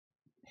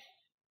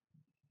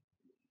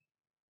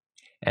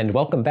And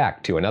welcome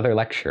back to another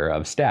lecture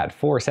of Stat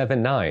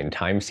 479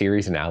 Time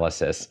Series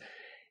Analysis.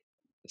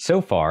 So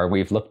far,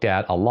 we've looked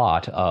at a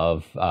lot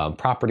of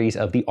properties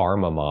of the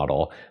ARMA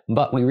model,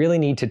 but we really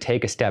need to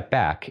take a step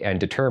back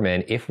and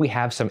determine if we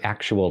have some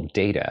actual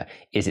data.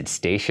 Is it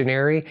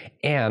stationary?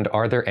 And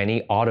are there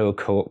any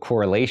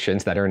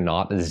autocorrelations that are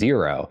not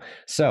zero?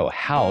 So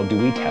how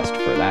do we test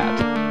for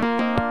that?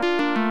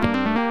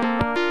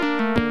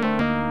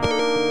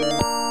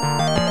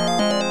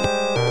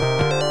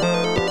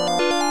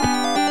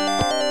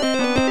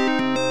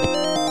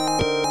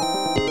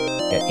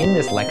 In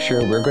this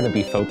lecture, we're going to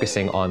be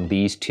focusing on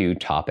these two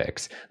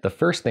topics. The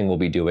first thing we'll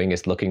be doing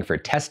is looking for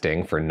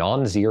testing for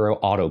non-zero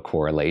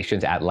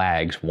autocorrelations at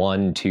lags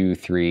 1, 2,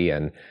 3,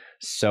 and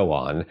so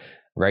on,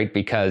 right?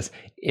 Because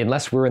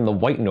unless we're in the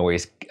white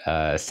noise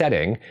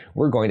setting,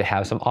 we're going to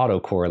have some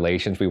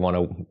autocorrelations we want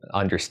to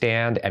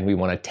understand and we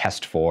want to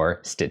test for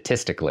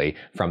statistically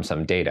from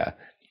some data.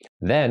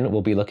 Then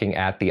we'll be looking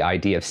at the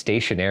idea of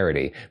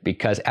stationarity,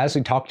 because as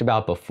we talked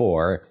about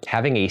before,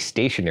 having a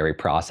stationary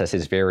process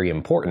is very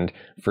important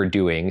for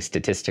doing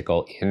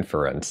statistical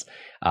inference.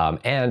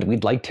 And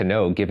we'd like to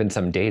know, given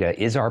some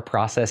data, is our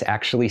process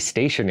actually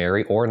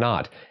stationary or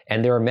not?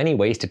 And there are many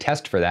ways to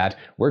test for that.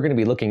 We're going to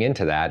be looking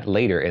into that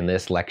later in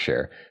this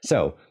lecture.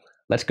 So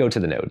let's go to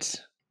the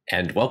notes.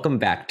 And welcome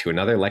back to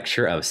another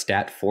lecture of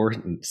Stat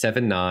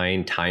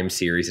 479 Time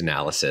Series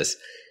Analysis.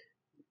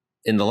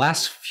 In the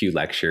last few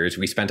lectures,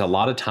 we spent a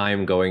lot of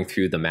time going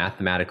through the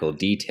mathematical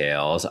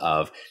details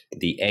of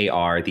the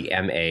AR, the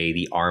MA,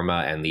 the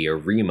ARMA, and the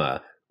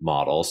ARIMA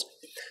models.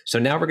 So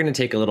now we're going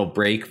to take a little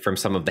break from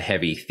some of the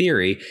heavy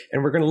theory,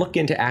 and we're going to look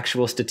into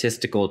actual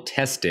statistical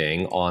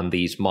testing on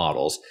these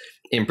models.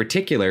 In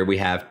particular, we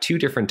have two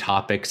different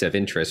topics of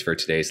interest for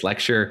today's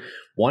lecture.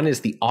 One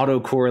is the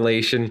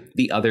autocorrelation,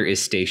 the other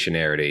is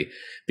stationarity,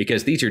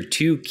 because these are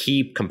two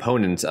key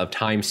components of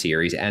time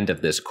series and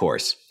of this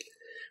course.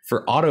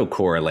 For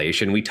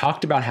autocorrelation, we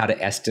talked about how to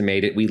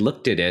estimate it. We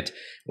looked at it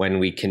when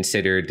we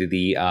considered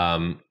the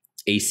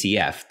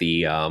ACF,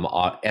 the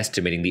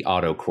estimating the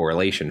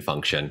autocorrelation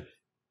function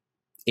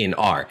in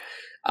R.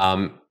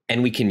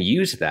 And we can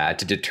use that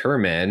to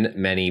determine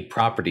many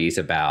properties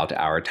about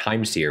our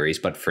time series.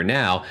 But for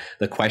now,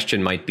 the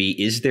question might be,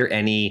 is there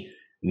any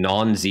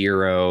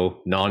non-zero,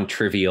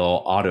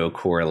 non-trivial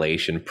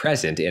autocorrelation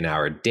present in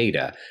our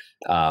data?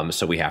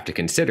 So we have to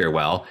consider,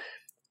 well,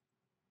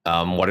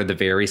 what are the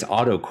various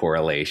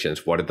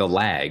autocorrelations? What are the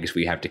lags?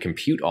 We have to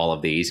compute all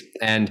of these.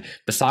 And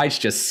besides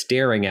just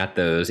staring at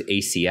those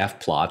ACF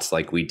plots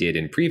like we did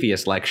in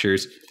previous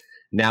lectures,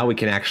 now we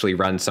can actually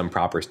run some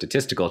proper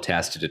statistical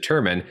tests to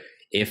determine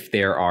if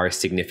there are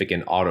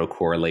significant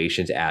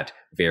autocorrelations at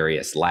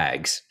various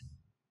lags.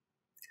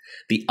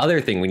 The other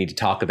thing we need to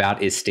talk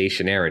about is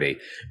stationarity,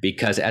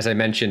 because as I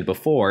mentioned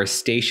before,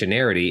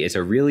 stationarity is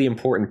a really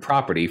important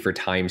property for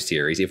time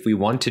series. If we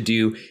want to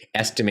do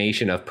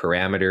estimation of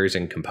parameters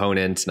and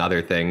components and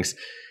other things,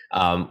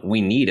 we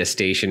need a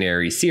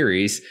stationary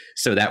series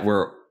so that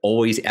we're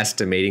always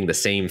estimating the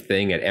same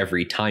thing at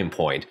every time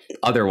point.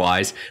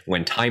 Otherwise,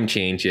 when time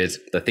changes,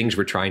 the things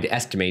we're trying to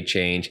estimate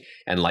change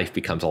and life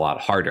becomes a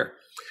lot harder.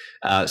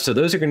 So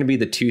those are going to be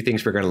the two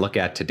things we're going to look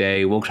at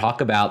today. We'll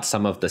talk about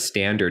some of the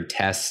standard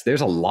tests. There's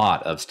a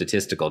lot of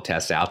statistical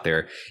tests out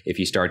there if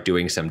you start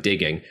doing some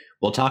digging.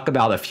 We'll talk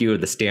about a few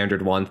of the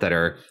standard ones that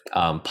are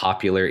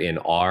popular in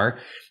R.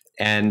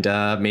 And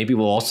maybe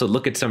we'll also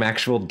look at some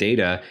actual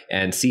data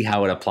and see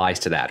how it applies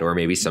to that, or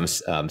maybe some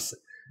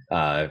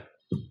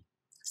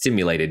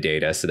simulated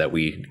data so that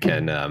we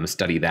can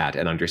study that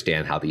and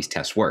understand how these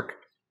tests work.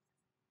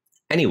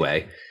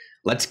 Anyway,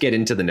 let's get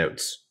into the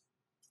notes.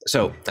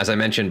 So, as I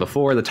mentioned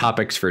before, the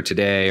topics for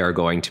today are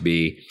going to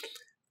be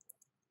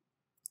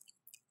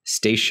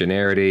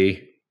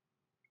stationarity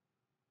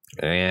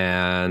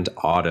and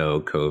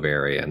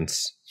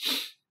autocovariance.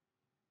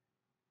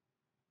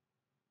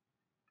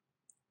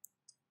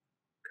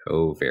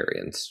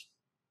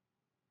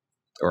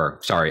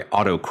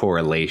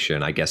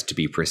 Autocorrelation, I guess, to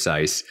be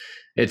precise.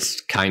 It's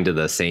kind of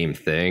the same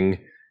thing,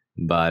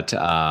 but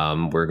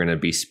we're going to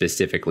be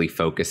specifically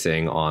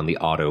focusing on the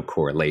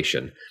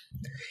autocorrelation.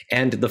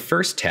 And the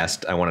first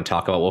test I want to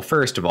talk about, well,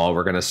 first of all,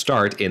 we're going to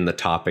start in the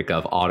topic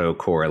of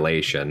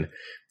autocorrelation.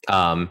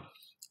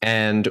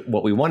 And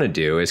what we want to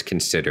do is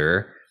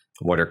consider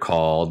what are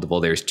called,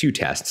 well, there's two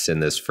tests in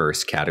this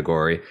first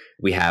category.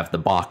 We have the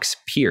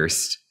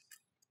box-Pierce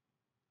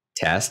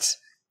tests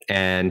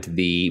and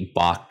the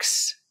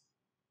box,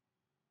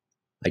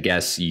 I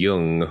guess,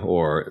 Young,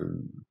 or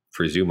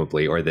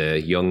presumably, or the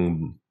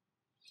Young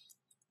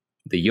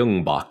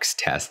box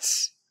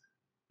tests,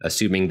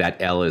 assuming that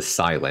L is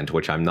silent,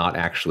 which I'm not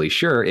actually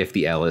sure if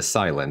the L is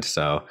silent.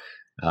 So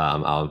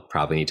I'll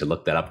probably need to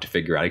look that up to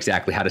figure out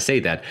exactly how to say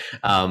that.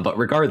 But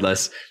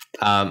regardless,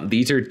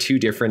 these are two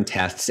different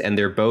tests, and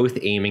they're both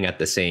aiming at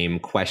the same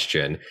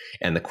question.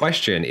 And the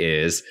question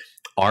is,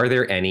 are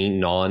there any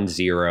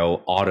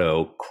non-zero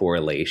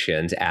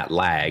autocorrelations at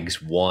lags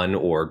 1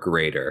 or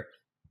greater?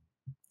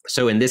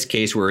 So in this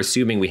case, we're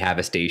assuming we have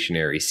a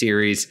stationary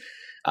series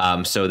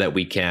so that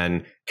we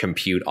can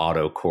compute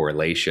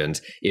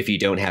autocorrelations. If you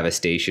don't have a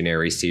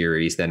stationary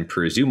series, then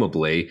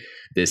presumably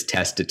this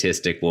test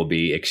statistic will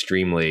be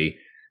extremely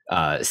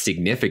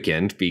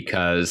significant,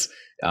 because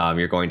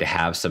you're going to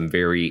have some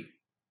very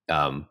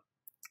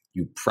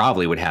you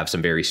probably would have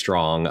some very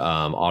strong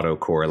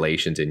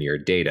autocorrelations in your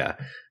data.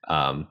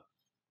 But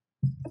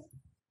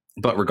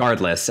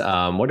regardless,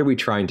 what are we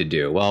trying to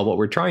do? Well, what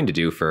we're trying to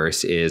do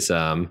first is,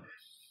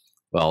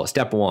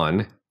 step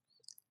one.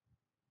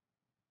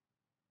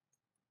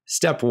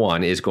 Step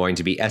one is going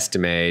to be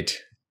estimate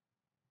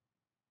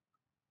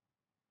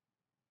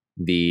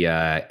the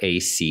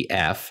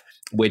ACF,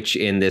 which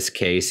in this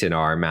case, in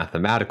our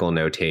mathematical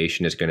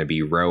notation, is going to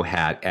be rho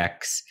hat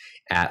x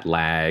at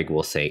lag,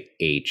 we'll say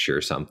h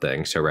or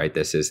something. So, right,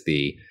 this is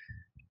the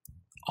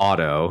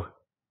auto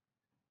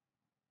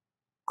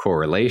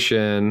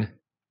correlation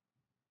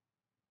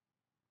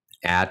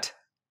at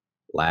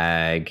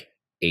lag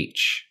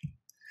h.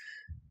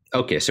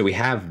 Okay, so we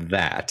have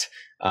that.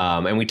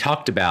 And we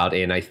talked about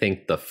in, I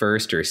think, the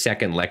first or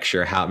second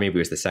lecture, maybe it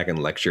was the second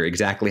lecture,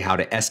 exactly how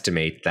to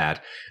estimate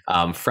that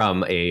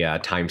from a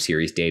time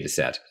series data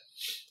set.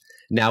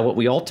 Now, what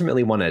we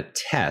ultimately want to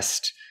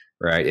test,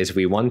 right, is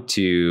we want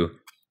to,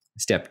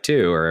 step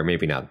two, or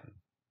maybe not,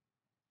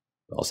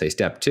 I'll say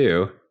step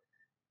two,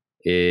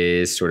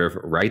 is sort of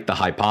write the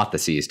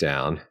hypotheses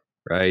down,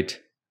 right?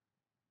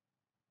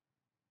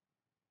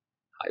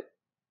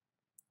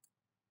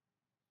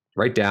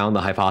 Write down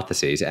the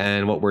hypotheses.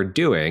 And what we're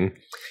doing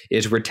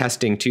is we're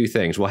testing two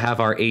things. We'll have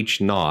our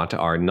H naught,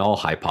 our null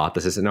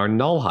hypothesis, and our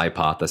null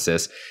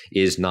hypothesis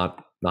is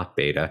not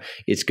beta.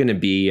 It's going to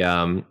be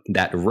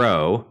that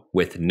rho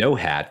with no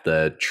hat,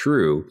 the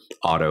true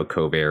auto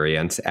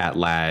covariance at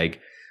lag,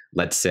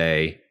 let's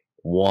say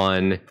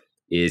 1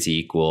 is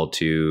equal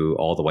to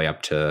all the way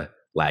up to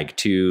lag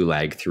 2,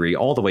 lag 3,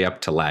 all the way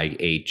up to lag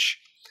h,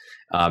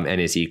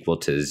 and is equal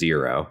to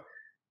 0.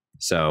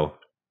 So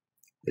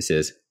this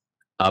is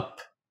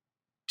up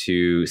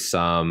to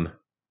some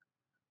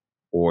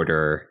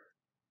order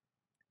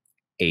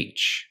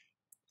h.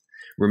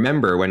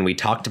 Remember, when we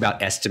talked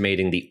about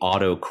estimating the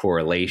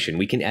autocorrelation,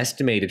 we can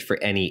estimate it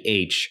for any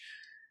h,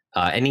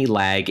 any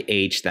lag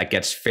h that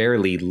gets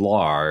fairly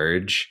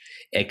large,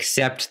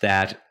 except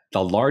that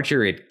the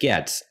larger it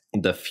gets,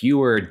 the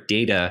fewer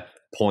data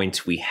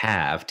points we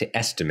have to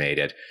estimate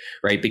it,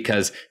 right?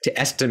 Because to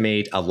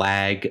estimate a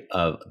lag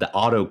of the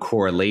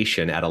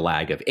autocorrelation at a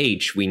lag of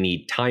h, we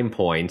need time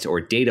points or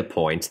data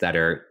points that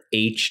are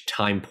h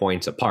time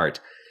points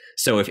apart.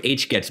 So if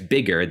h gets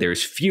bigger,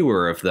 there's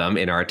fewer of them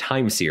in our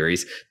time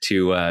series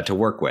to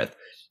work with.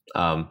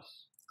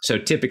 So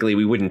typically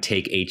we wouldn't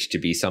take h to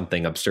be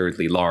something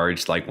absurdly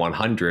large like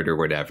 100 or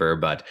whatever,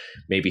 but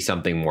maybe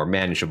something more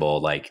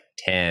manageable like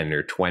 10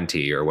 or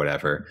 20 or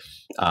whatever.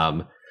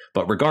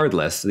 But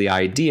regardless, the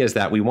idea is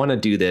that we want to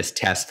do this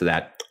test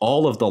that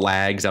all of the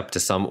lags up to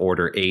some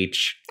order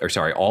h, or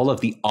sorry, all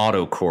of the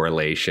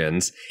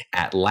autocorrelations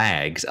at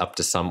lags up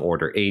to some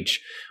order h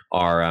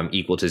are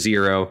equal to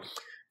 0,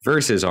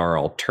 versus our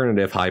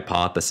alternative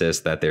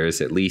hypothesis that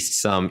there's at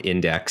least some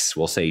index,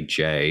 we'll say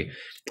j,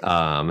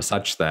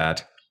 such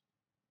that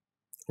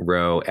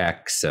rho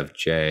x of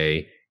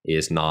j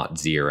is not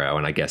 0.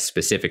 And I guess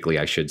specifically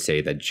I should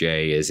say that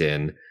j is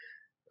in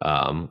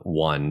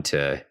 1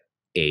 to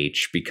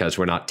h, because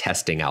we're not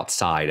testing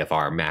outside of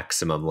our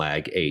maximum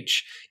lag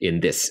h in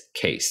this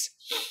case.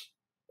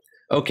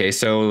 Okay,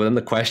 so then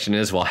the question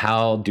is, well,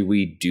 how do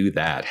we do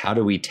that? How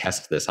do we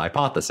test this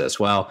hypothesis?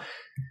 Well,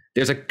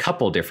 there's a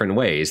couple different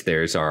ways.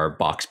 There's our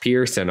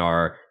box-Pierce and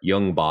our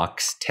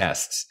Young-box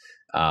tests,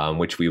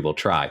 which we will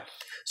try.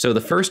 So the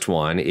first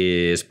one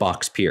is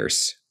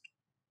box-Pierce.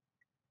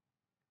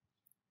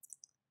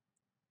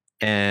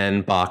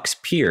 And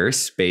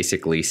box-Pierce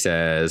basically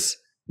says,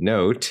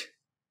 note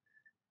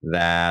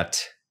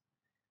that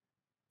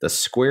the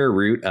square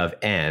root of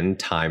n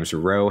times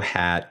rho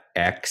hat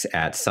x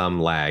at some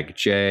lag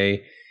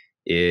j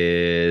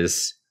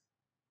is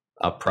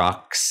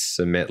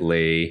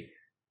approximately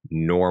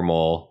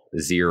normal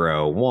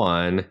 0,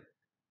 1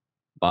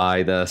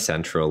 by the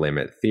central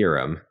limit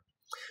theorem.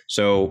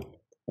 So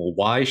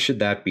why should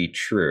that be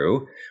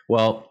true?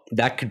 Well,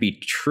 that could be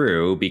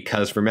true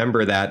because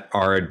remember that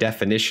our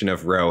definition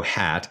of rho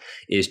hat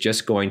is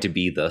just going to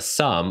be the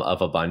sum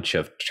of a bunch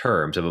of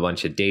terms, of a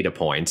bunch of data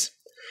points.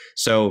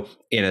 So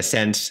in a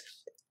sense,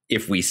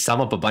 if we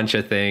sum up a bunch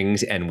of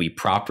things and we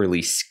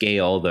properly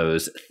scale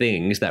those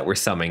things that we're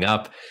summing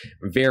up,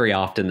 very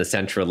often the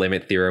central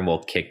limit theorem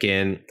will kick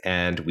in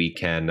and we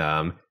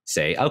can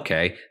say,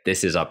 okay,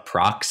 this is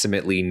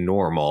approximately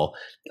normal.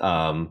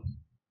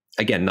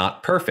 Again,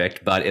 not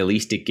perfect, but at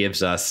least it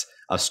gives us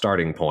a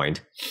starting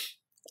point.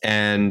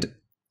 And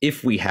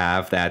if we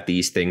have that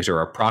these things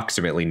are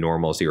approximately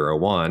normal 0,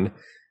 1,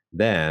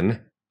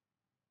 then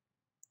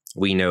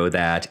we know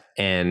that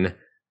n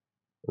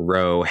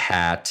rho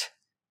hat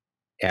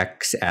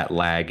x at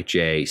lag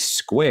j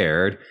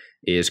squared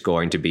is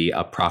going to be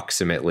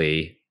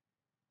approximately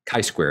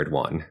chi-squared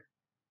 1,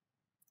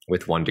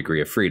 with 1 degree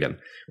of freedom,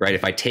 right?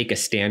 If I take a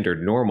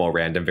standard normal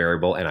random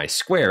variable and I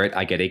square it,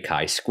 I get a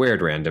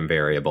chi-squared random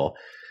variable.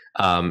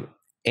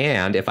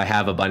 And if I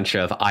have a bunch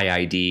of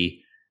IID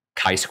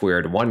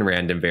chi-squared 1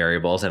 random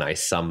variables and I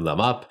sum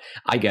them up,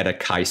 I get a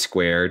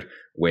chi-squared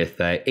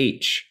with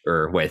h,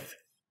 or with,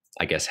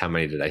 I guess, how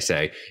many did I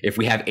say? If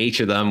we have h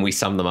of them, we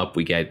sum them up,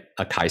 we get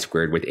a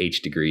chi-squared with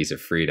h degrees of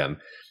freedom.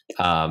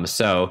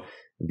 So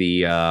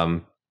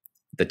the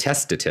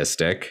test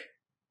statistic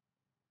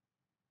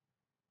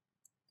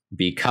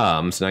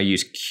becomes, and I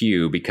use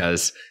Q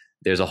because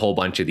there's a whole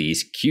bunch of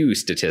these Q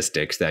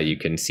statistics that you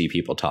can see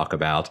people talk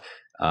about.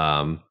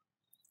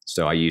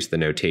 So I use the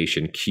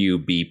notation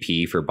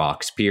QBP for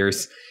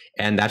Box-Pierce,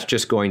 and that's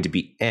just going to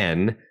be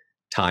n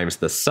times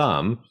the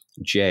sum,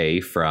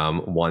 j from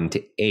 1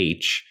 to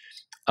h,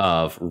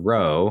 of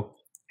rho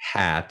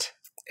hat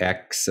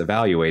x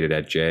evaluated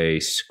at j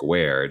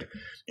squared.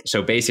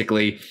 So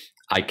basically,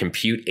 I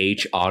compute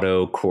h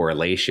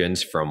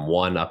autocorrelations from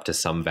 1 up to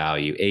some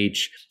value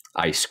h.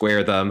 I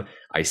square them,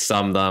 I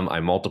sum them, I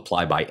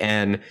multiply by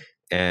n,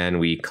 and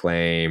we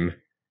claim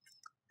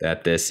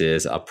that this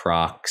is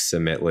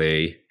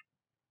approximately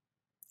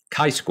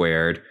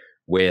chi-squared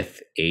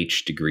with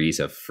h degrees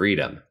of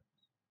freedom.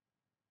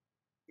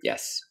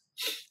 Yes.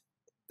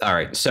 All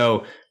right,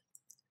 so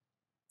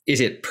is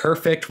it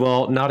perfect?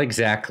 Well, not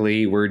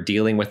exactly. We're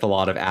dealing with a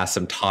lot of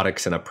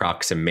asymptotics and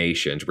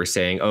approximations. We're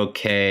saying,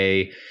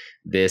 okay,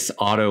 this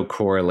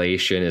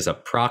autocorrelation is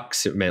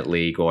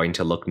approximately going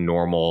to look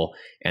normal,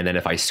 and then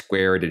if I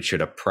square it, it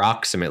should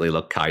approximately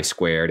look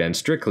chi-squared. And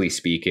strictly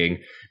speaking,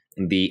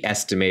 the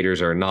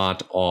estimators are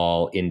not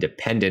all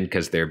independent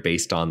because they're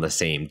based on the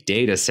same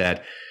data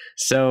set.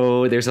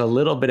 So there's a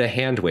little bit of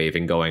hand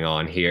waving going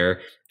on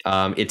here.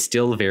 It's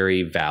still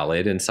very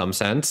valid in some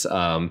sense,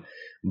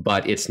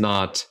 but it's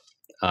not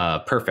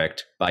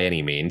perfect by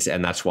any means.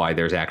 And that's why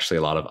there's actually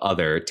a lot of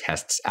other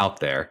tests out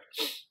there,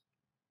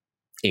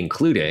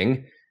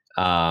 including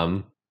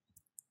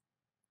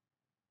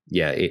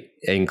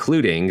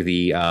including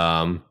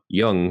the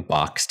Young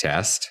box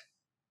test.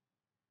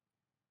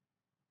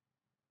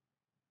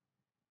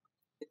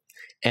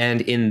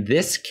 And in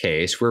this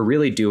case, we're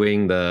really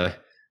doing the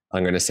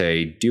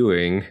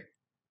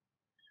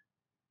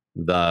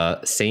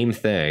same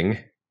thing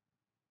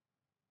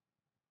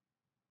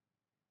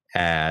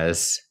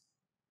as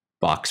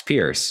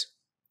Box-Pierce.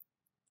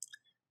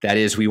 That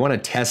is, we want to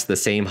test the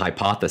same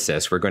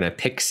hypothesis. We're going to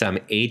pick some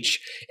h,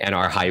 and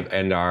our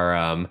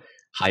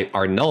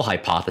null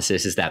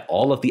hypothesis is that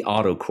all of the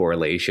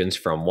autocorrelations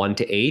from 1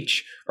 to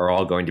h are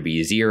all going to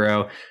be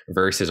 0,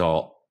 versus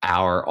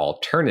our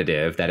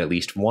alternative that at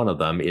least one of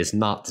them is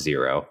not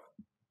 0.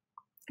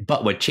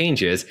 But what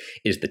changes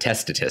is the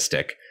test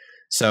statistic.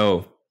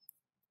 So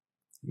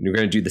we're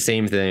going to do the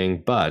same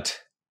thing,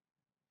 but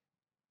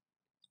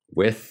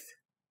with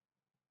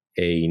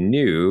a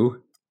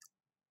new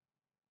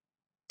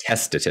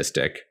test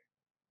statistic.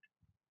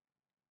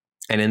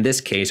 And in this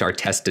case, our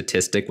test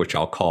statistic, which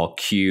I'll call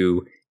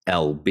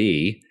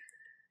QLB,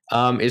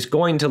 is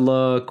going to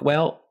look,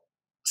 well,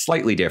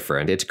 slightly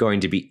different. It's going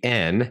to be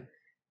n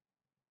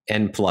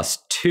plus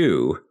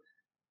 2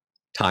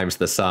 times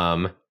the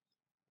sum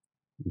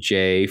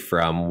j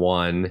from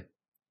 1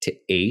 to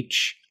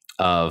h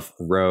of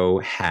rho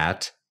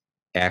hat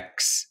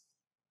x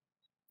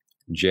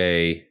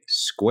j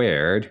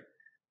squared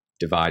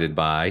divided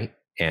by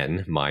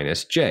n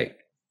minus j.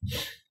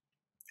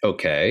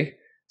 Okay,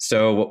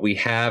 so what we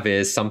have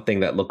is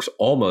something that looks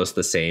almost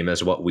the same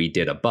as what we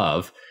did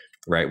above,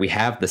 right? We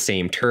have the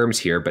same terms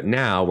here, but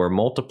now we're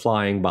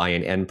multiplying by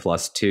an n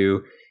plus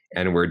 2,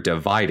 and we're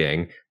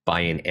dividing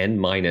by an n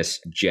minus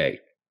j.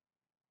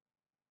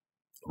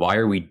 Why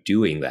are we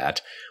doing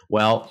that?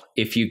 Well,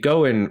 if you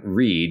go and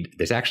read,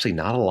 there's actually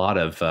not a lot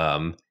of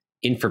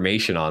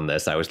information on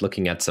this. I was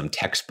looking at some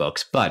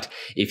textbooks, but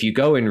if you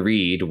go and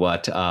read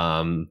what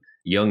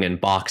Young and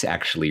Box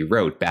actually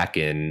wrote back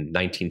in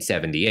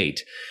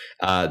 1978,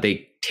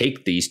 they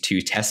take these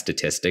two test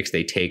statistics,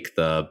 they take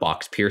the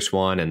Box-Pierce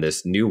one and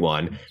this new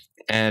one,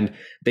 and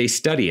they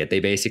study it.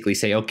 They basically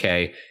say,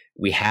 okay,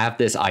 we have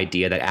this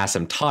idea that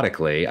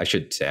asymptotically, I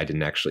should say, I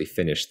didn't actually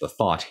finish the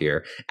thought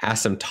here,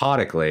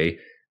 asymptotically,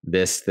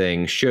 this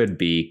thing should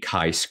be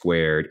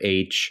chi-squared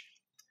h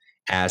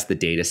as the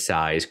data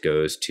size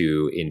goes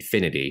to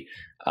infinity,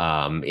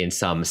 in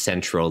some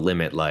central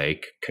limit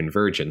like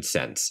convergence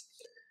sense.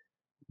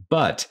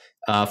 But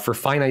for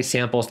finite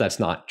samples, that's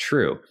not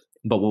true.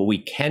 But what we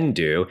can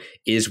do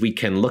is we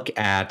can look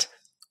at,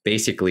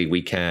 basically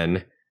we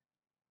can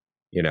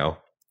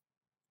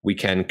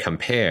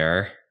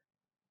compare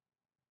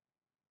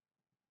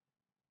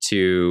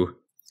to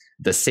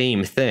the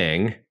same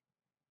thing,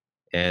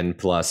 n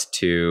plus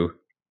 2,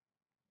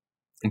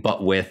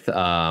 but with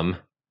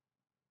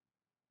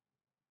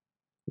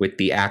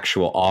the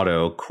actual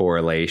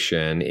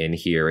autocorrelation in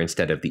here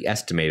instead of the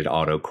estimated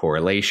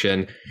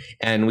autocorrelation.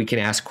 And we can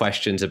ask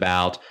questions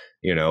about,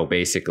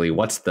 basically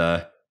what's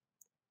the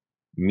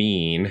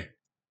mean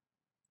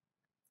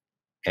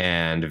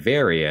and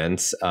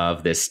variance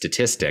of this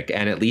statistic.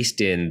 And at least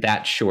in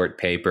that short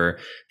paper,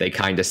 they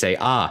kind of say,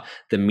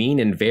 the mean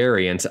and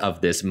variance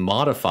of this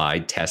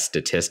modified test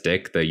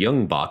statistic, the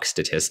Young box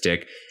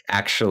statistic,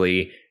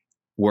 actually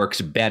works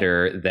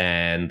better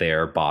than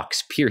their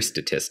box peer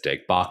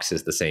statistic. Box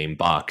is the same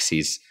box.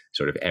 He's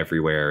sort of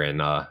everywhere in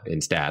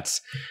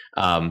stats.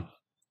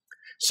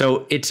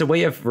 So it's a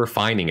way of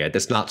refining it.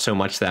 It's not so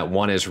much that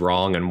one is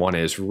wrong and one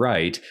is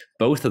right.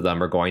 Both of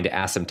them are going to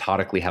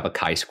asymptotically have a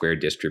chi-square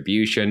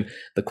distribution.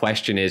 The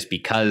question is,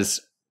 because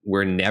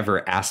we're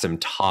never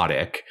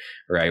asymptotic,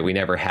 right? We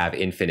never have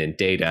infinite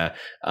data.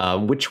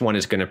 Which one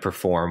is going to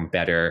perform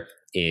better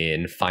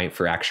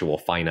for actual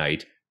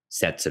finite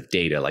sets of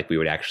data, like we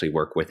would actually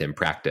work with in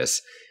practice?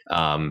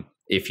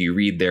 If you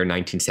read their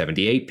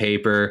 1978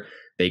 paper,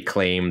 they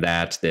claim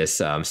that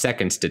this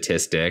second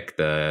statistic,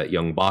 the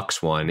Young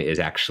box one, is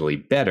actually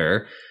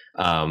better.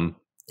 I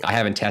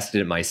haven't tested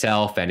it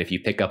myself, and if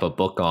you pick up a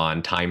book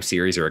on time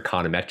series or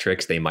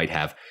econometrics, they might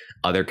have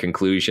other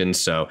conclusions.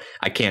 So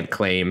I can't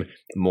claim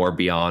more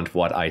beyond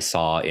what I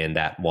saw in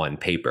that one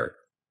paper.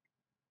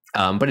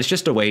 But it's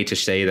just a way to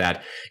say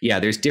that,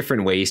 yeah, there's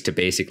different ways to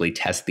basically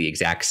test the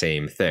exact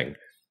same thing.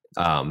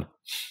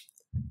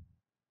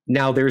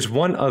 Now, there's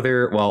one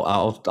other, well,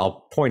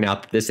 I'll point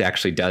out that this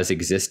actually does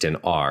exist in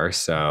R.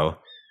 So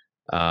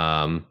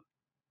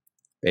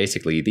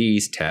basically,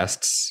 these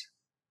tests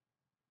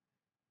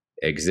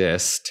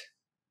exist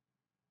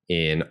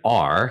in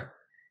R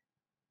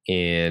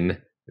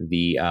in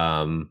the,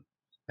 I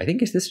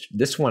think is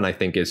this one, I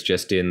think, is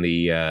just in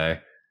the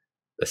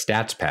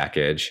stats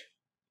package.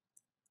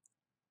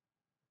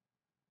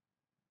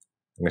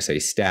 I'm going to say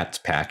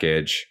stats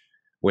package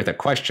with a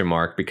question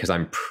mark, because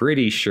I'm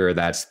pretty sure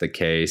that's the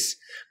case,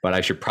 but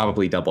I should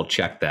probably double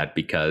check that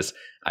because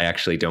I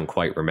actually don't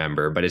quite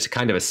remember. But it's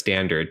kind of a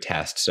standard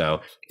test, so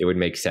it would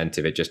make sense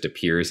if it just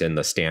appears in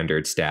the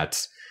standard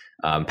stats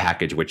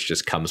package, which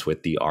just comes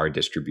with the R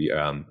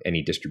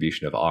any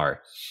distribution of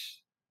R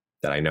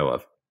that I know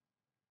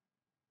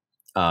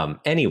of.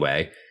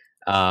 Anyway,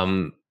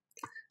 so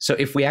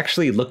if we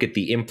actually look at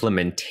the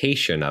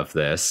implementation of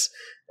this,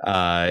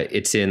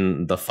 it's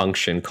in the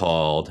function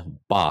called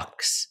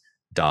box.test.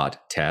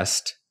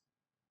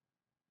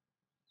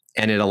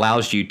 And it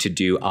allows you to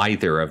do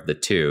either of the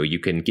two. You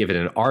can give it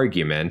an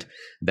argument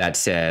that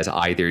says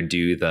either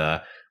do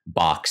the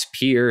box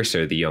Pierce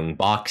or the Young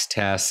box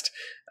test,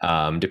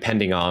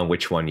 depending on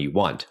which one you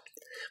want.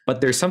 But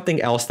there's something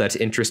else that's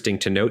interesting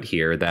to note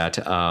here, that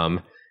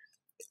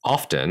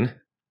often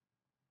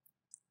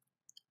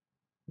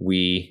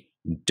we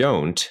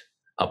don't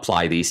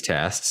apply these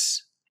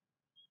tests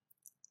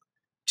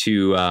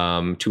to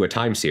a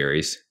time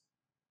series.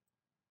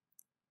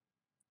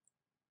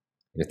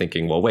 You're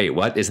thinking, well, wait,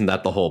 what? Isn't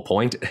that the whole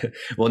point?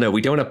 Well, no, we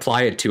don't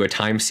apply it to a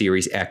time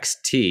series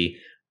xt,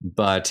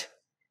 but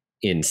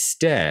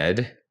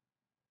instead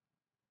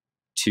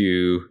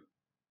to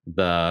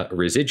the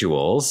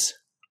residuals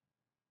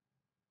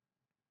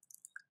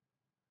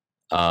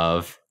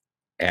of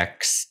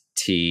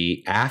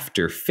xt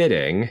after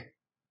fitting,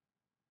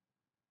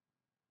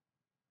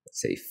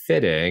 let's say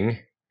fitting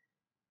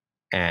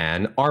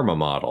an ARMA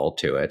model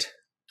to it.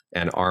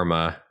 And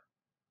ARMA,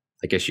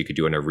 I guess you could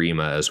do an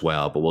ARIMA as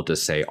well, but we'll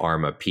just say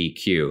ARMA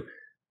PQ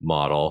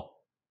model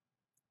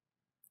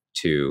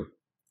to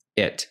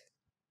it.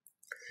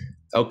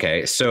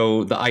 Okay,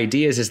 so the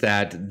idea is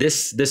that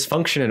this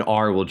function in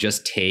R will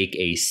just take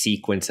a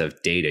sequence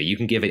of data. You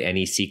can give it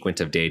any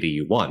sequence of data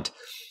you want.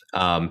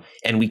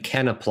 And we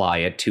can apply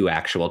it to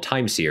actual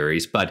time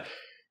series, but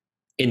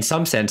in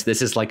some sense,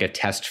 this is like a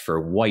test for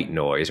white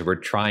noise. We're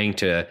trying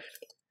to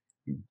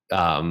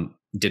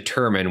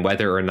determine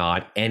whether or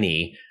not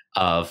any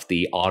of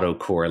the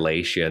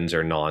autocorrelations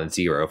are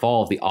non-zero. If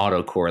all of the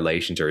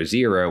autocorrelations are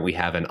zero, we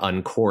have an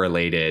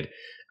uncorrelated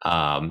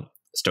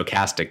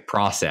stochastic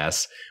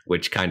process,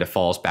 which kind of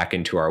falls back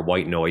into our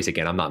white noise.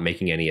 Again, I'm not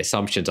making any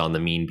assumptions on the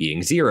mean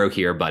being zero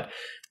here, but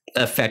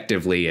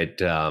effectively it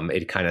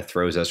kind of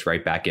throws us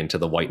right back into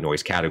the white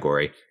noise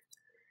category.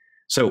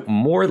 So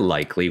more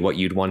likely what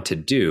you'd want to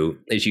do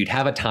is you'd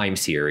have a time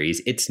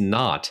series. It's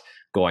not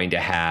going to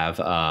have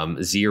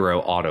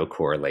zero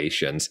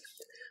autocorrelations,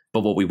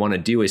 but what we want to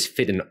do is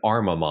fit an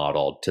ARMA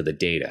model to the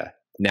data.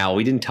 Now,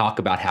 we didn't talk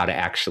about how to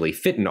actually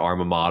fit an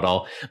ARMA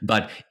model,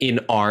 but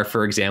in R,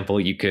 for example,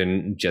 you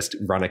can just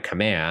run a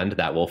command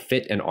that will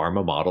fit an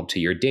ARMA model to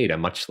your data,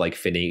 much like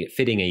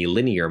fitting a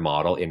linear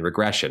model in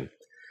regression.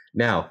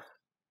 Now,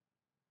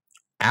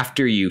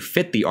 after you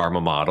fit the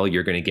ARMA model,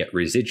 you're going to get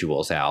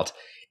residuals out.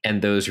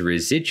 And those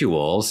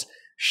residuals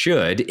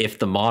should, if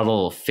the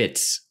model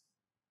fits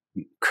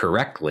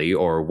correctly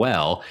or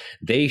well,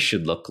 they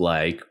should look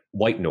like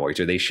white noise,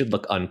 or they should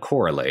look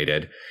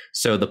uncorrelated.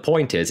 So the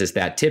point is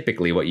that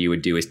typically what you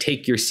would do is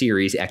take your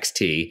series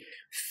xt,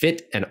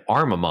 fit an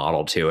ARMA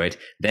model to it,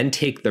 then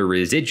take the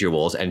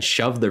residuals and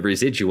shove the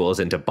residuals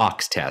into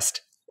box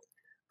test.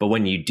 But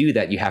when you do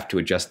that, you have to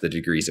adjust the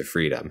degrees of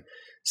freedom.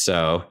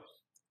 So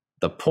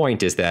the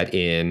point is that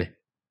in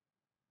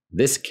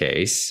this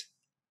case,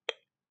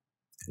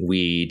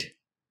 we'd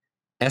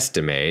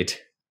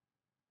estimate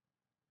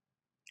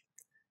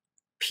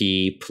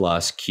P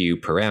plus Q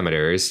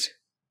parameters.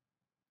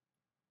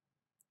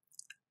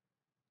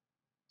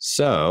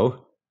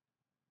 So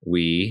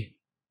we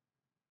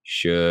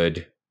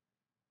should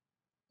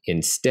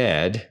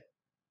instead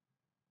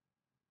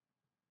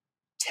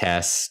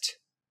test,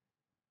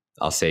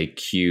 I'll say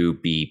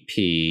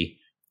QBP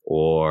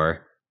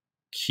or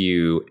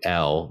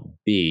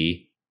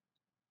QLB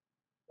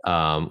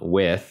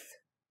with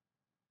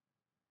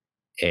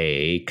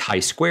a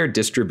chi-squared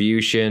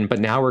distribution, but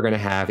now we're going to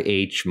have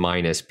H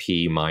minus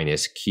P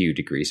minus Q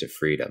degrees of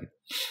freedom.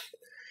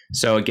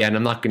 So again,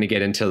 I'm not going to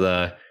get into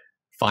the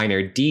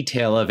finer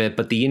detail of it,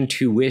 but the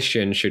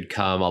intuition should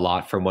come a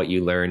lot from what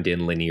you learned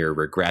in linear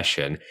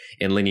regression.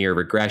 In linear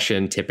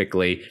regression,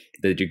 typically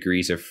the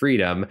degrees of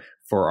freedom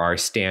for our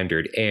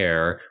standard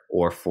error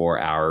or for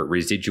our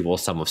residual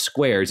sum of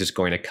squares is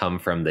going to come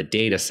from the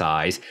data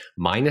size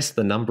minus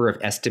the number of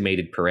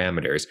estimated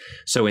parameters.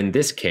 So in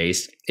this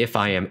case, if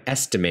I am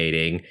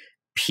estimating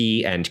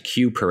P and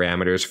Q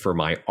parameters for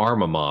my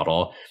ARMA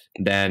model,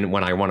 then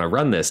when I want to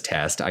run this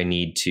test, I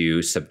need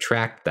to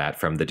subtract that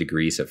from the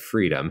degrees of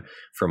freedom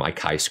for my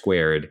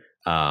chi-squared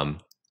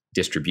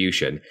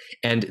distribution.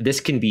 And this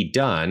can be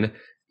done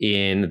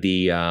in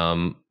the,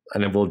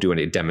 and we'll do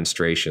a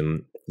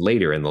demonstration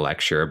later in the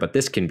lecture, but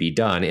this can be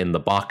done in the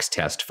box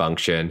test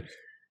function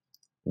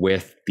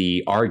with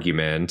the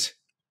argument,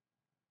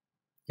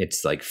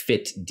 it's like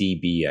fit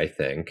dB, I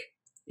think.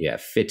 Yeah,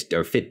 fit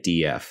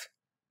df.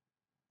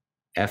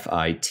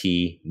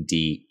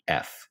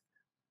 FITDF.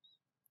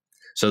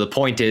 So the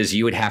point is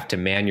you would have to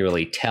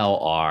manually tell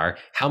R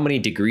how many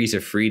degrees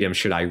of freedom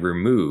should I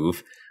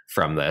remove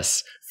from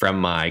this, from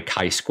my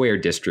chi-square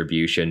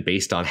distribution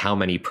based on how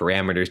many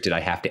parameters did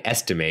I have to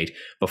estimate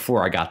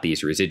before I got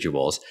these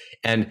residuals.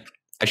 And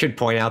I should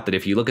point out that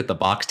if you look at the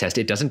box test,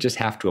 it doesn't just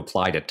have to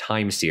apply to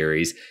time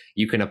series.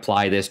 You can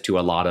apply this to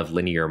a lot of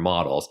linear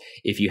models.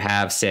 If you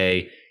have,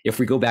 say, if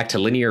we go back to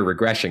linear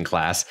regression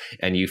class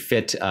and you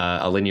fit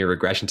a linear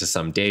regression to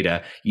some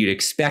data, you'd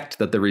expect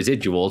that the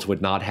residuals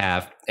would not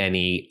have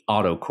any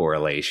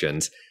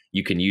autocorrelations.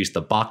 You can use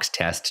the box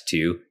test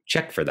to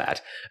check for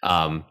that.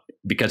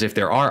 Because if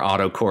there are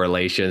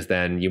autocorrelations,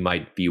 then you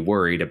might be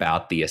worried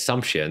about the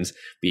assumptions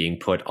being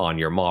put on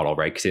your model,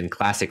 right? Because in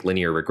classic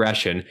linear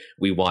regression,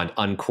 we want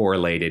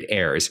uncorrelated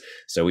errors.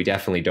 So we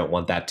definitely don't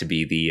want that to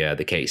be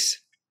the case.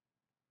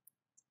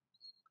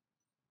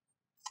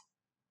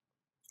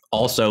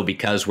 Also,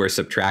 because we're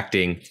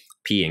subtracting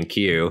P and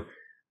Q,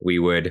 we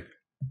would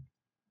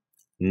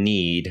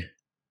need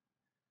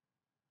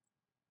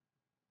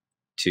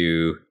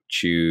to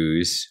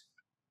choose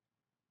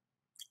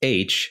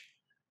H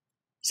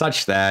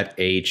such that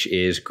H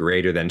is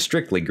greater than,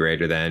 strictly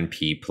greater than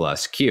P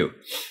plus Q,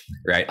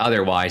 right?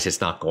 Otherwise,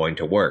 it's not going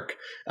to work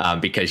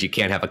because you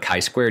can't have a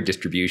chi-square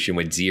distribution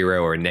with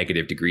 0 or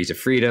negative degrees of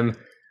freedom.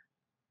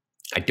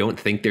 I don't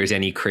think there's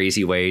any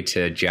crazy way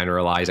to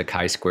generalize a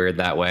chi-squared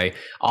that way.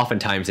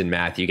 Oftentimes in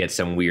math, you get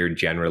some weird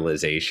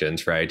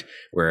generalizations, right?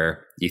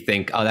 Where you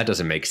think, oh, that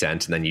doesn't make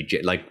sense. And then you,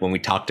 like when we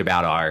talked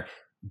about our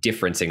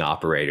differencing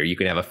operator, you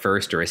can have a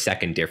first or a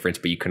second difference,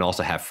 but you can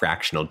also have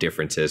fractional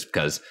differences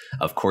because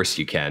of course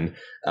you can.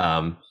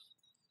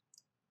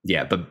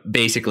 Yeah, but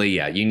basically,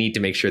 yeah, you need to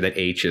make sure that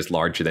H is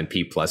larger than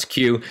P plus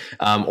Q,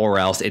 or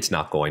else it's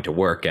not going to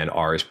work. And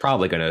R is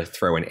probably going to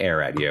throw an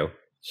error at you.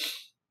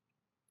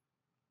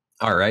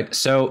 All right,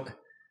 so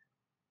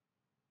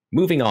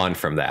moving on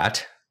from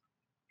that,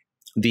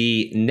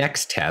 the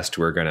next test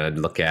we're going to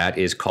look at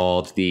is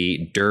called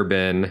the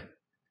Durbin-Watson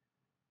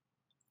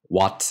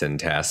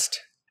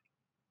test.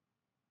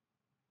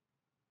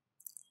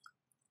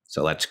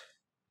 So let's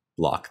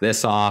block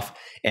this off.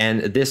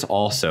 And this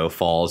also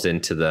falls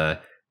into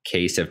the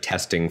case of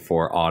testing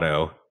for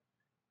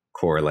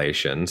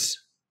autocorrelations.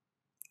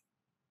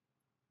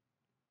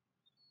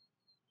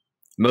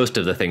 Most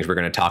of the things we're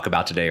going to talk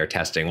about today are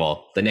testing.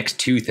 Well, the next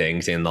two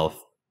things in the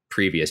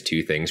previous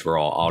two things were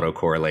all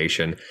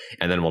autocorrelation.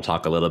 And then we'll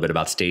talk a little bit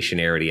about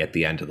stationarity at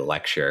the end of the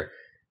lecture,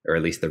 or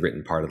at least the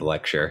written part of the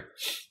lecture.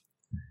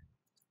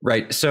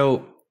 Right.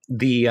 So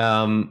the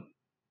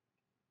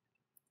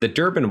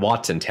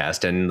Durbin-Watson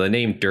test, and the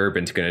name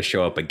Durbin is going to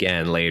show up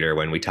again later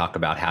when we talk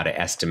about how to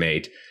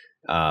estimate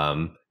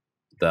the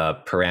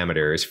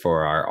parameters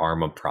for our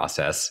ARMA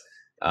process.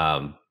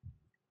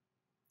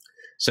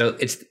 So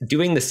it's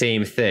doing the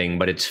same thing,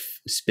 but it's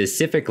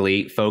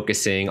specifically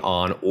focusing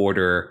on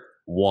order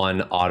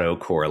 1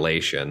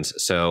 autocorrelations.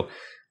 So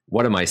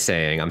what am I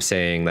saying? I'm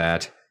saying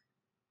that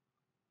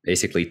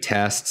basically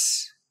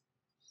tests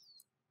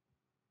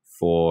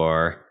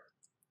for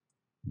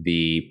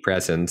the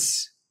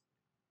presence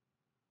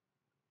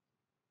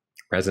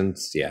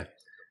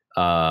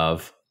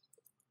of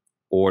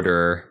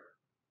order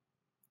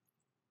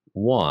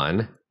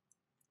 1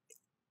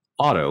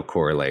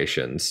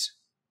 autocorrelations.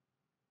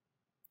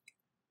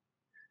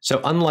 So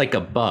unlike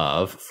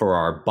above, for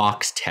our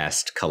box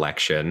test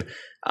collection,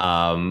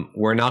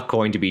 we're not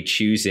going to be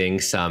choosing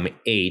some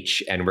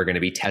H and we're going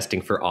to be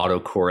testing for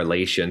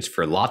autocorrelations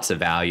for lots of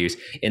values.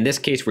 In this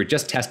case, we're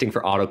just testing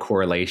for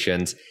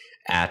autocorrelations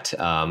at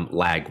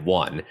lag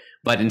 1.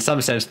 But in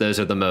some sense, those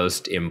are the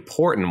most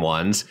important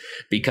ones,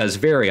 because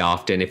very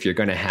often, if you're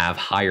going to have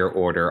higher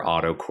order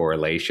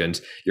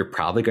autocorrelations, you're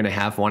probably going to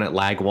have one at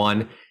lag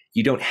 1.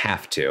 You don't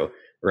have to,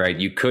 right?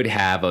 You could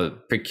have a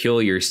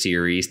peculiar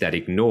series that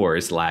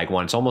ignores lag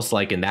 1. It's almost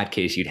like in that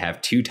case, you'd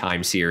have 2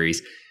 time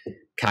series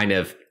kind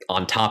of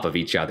on top of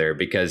each other,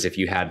 because if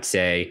you had,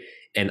 say,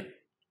 an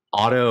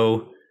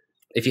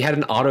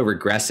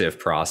autoregressive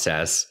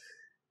process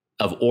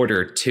of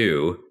order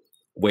 2,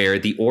 where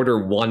the order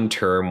 1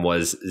 term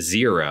was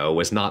 0,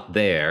 was not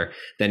there,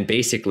 then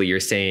basically you're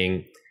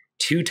saying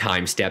 2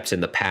 time steps in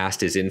the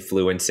past is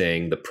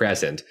influencing the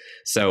present.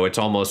 So it's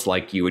almost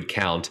like you would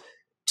count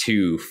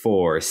 2,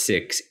 4,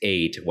 6,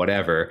 8,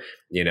 whatever,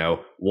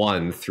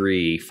 1,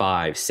 3,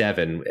 5,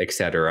 7,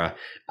 etc.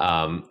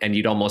 And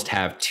you'd almost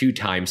have 2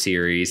 time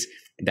series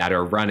that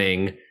are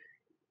running,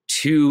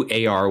 2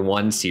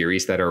 AR1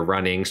 series that are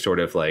running sort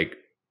of like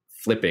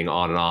flipping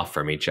on and off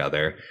from each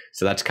other.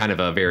 So that's kind of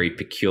a very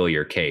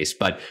peculiar case.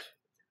 But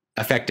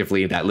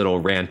effectively, that little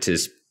rant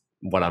is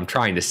what I'm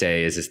trying to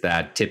say is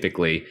that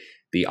typically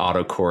the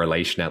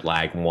autocorrelation at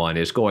lag 1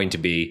 is going to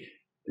be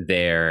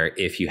there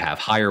if you have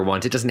higher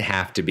ones. It doesn't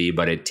have to be,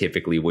 but it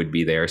typically would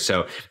be there.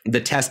 So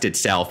the test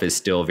itself is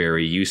still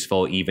very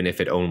useful, even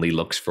if it only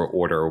looks for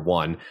order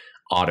 1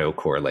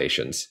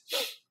 autocorrelations.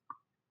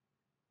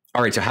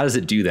 All right, so how does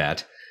it do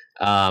that?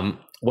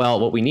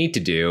 Well, what we need to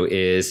do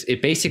is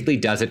it basically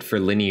does it for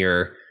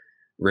linear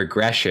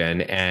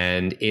regression,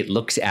 and it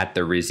looks at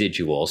the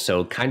residual.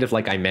 So kind of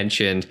like I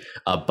mentioned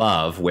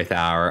above with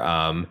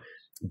our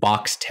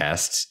box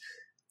tests,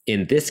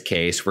 in this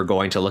case, we're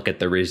going to look at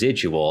the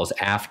residuals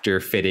after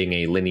fitting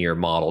a linear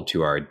model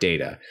to our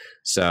data.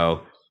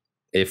 So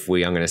if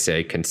I'm going to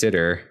say,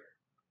 consider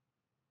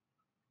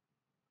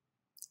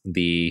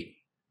the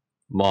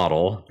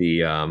model,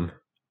 the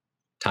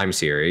time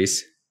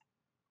series,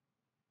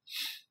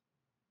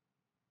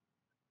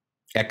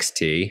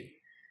 xt,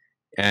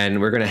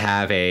 and we're going to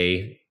have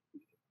a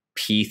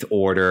pth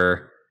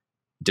order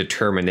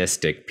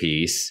deterministic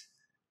piece.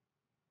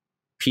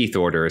 Pth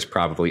order is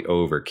probably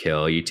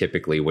overkill. You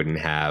typically wouldn't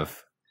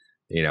have,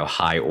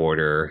 high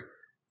order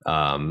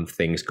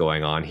things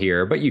going on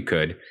here, but you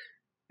could.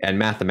 And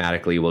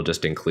mathematically, we'll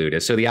just include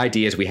it. So the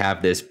idea is we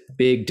have this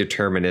big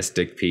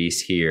deterministic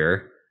piece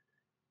here.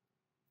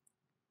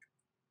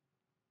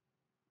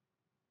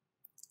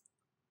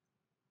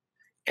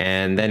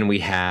 And then we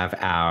have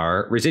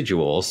our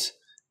residuals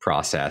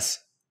process.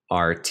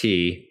 RT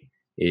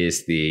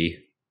is the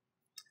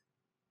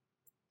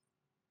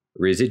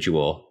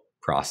residual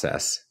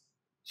process.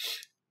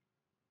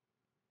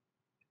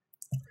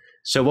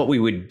 So what we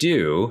would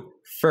do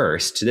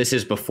first, this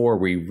is before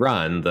we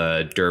run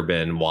the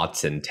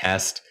Durbin-Watson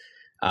test.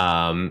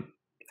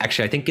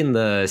 Actually, I think in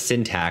the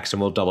syntax,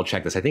 and we'll double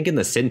check this, I think in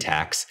the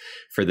syntax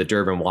for the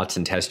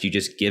Durbin-Watson test, you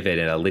just give it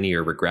a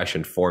linear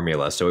regression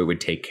formula, so it would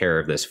take care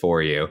of this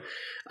for you.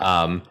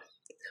 But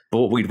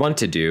what we'd want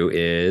to do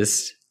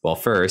is, well,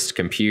 first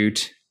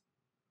compute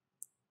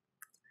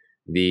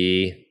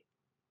the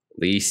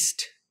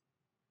least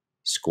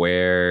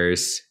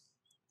squares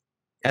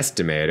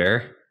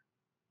estimator,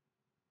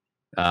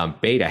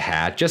 beta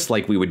hat, just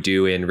like we would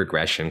do in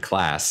regression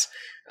class.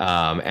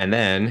 And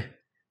then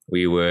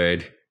we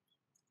would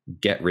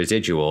get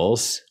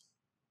residuals,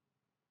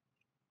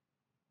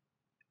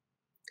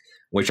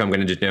 which I'm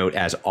going to denote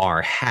as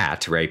R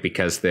hat, right?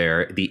 Because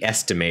they're the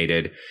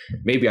estimated,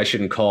 maybe I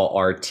shouldn't call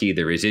RT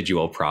the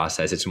residual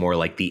process. It's more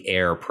like the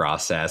error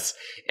process.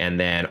 And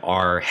then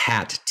R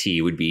hat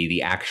T would be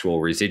the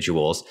actual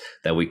residuals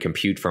that we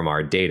compute from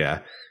our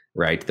data,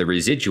 right? The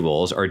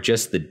residuals are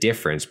just the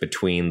difference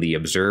between the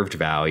observed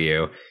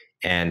value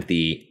and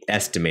the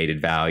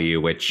estimated value,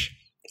 which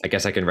I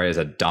guess I can write as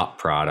a dot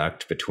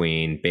product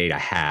between beta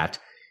hat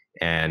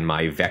and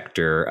my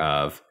vector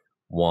of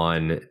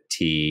 1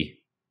 t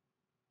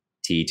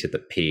to the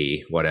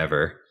p,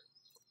 whatever.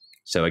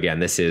 So again,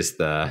 this is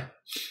the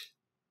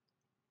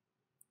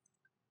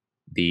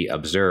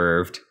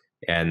observed,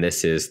 and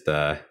this is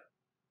the,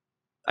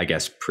 I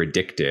guess,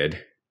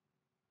 predicted.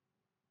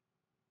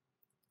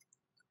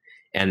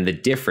 And the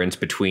difference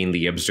between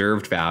the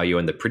observed value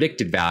and the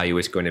predicted value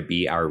is going to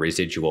be our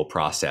residual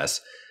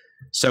process.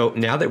 So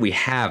now that we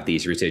have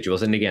these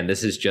residuals, and again,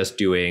 this is just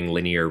doing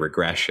linear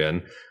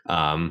regression,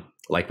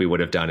 like we would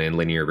have done in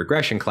linear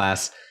regression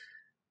class.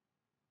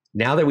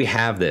 Now that we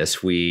have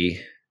this,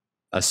 we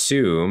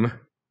assume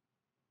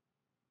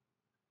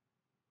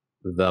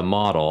the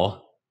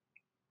model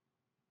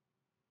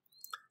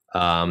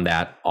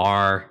that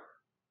R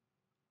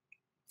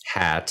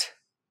hat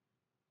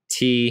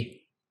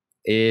T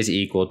is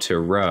equal to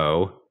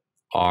rho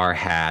R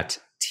hat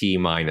T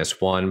minus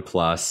 1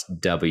 plus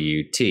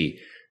WT.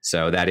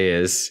 So that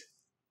is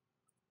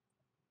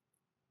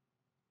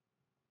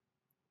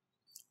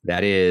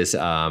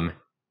an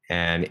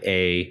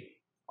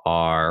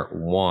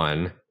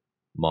AR1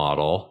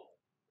 model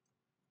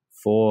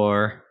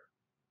for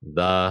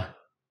the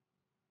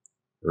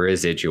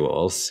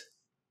residuals.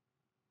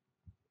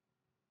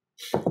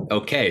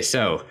 Okay,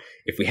 so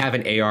if we have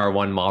an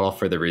AR1 model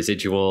for the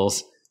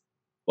residuals,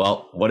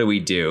 well, what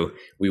do?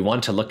 We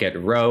want to look at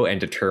rho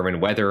and determine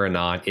whether or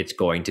not it's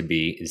going to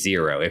be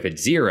 0. If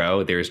it's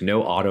 0, there's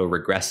no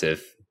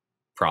autoregressive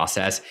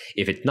process.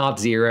 If it's not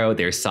 0,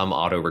 there's some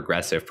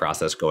autoregressive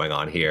process going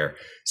on here.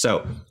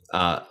 So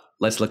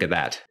let's look at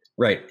that.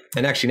 Right,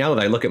 and actually now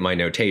that I look at my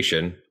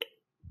notation,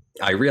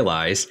 I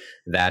realize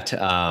that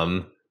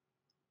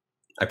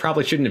I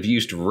probably shouldn't have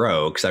used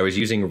rho, because I was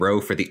using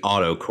rho for the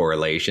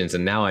autocorrelations,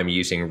 and now I'm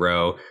using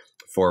rho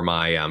for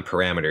my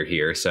parameter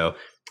here. So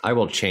I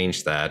will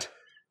change that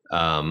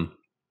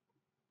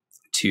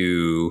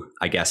to,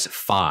 I guess,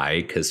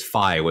 phi, because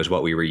phi was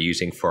what we were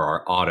using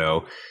for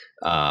our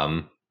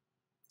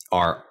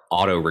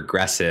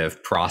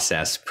autoregressive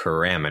process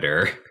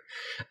parameter.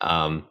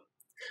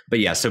 But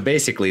yeah, so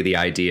basically the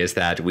idea is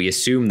that we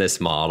assume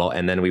this model,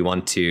 and then we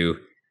want to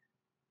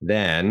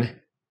then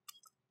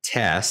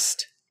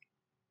test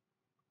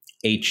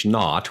H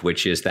naught,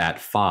 which is that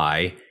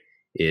phi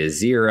is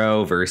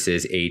 0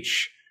 versus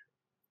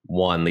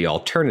H1, the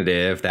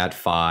alternative, that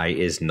phi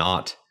is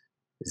not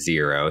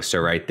 0. So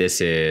right,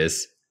 this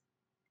is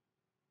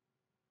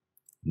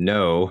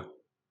no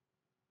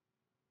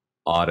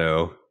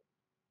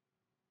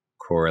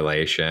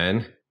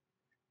autocorrelation,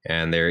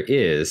 and there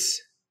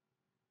is,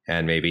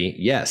 and maybe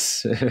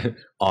yes,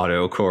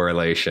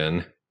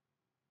 autocorrelation,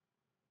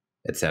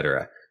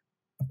 etc.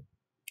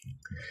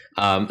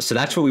 So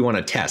that's what we want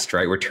to test,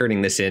 right? We're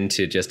turning this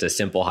into just a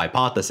simple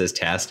hypothesis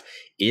test.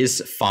 Is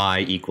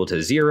phi equal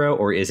to 0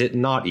 or is it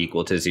not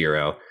equal to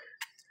 0?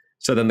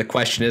 So then the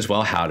question is,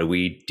 well, how do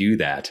we do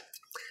that?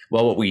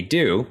 Well, what we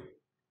do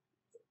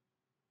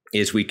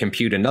is we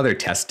compute another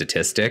test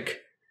statistic.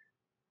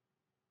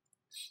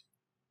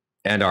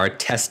 And our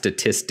test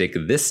statistic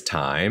this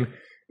time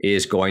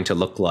is going to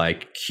look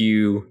like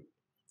Q,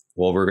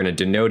 well, we're going to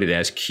denote it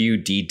as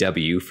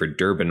QDW for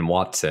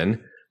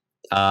Durbin-Watson.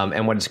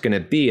 And what it's going to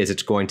be is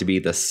it's going to be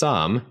the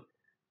sum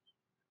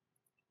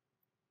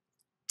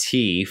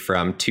T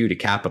from 2 to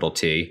capital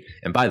T.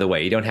 And by the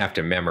way, you don't have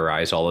to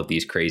memorize all of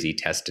these crazy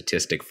test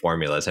statistic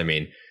formulas. I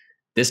mean,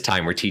 this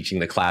time we're teaching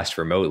the class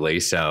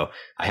remotely, so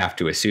I have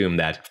to assume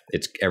that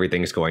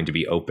everything's going to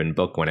be open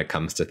book when it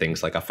comes to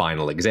things like a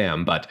final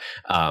exam. But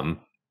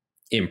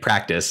in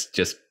practice,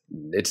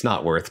 it's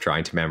not worth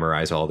trying to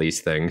memorize all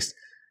these things.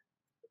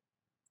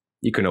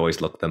 You can always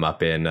look them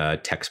up in a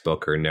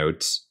textbook or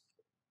notes.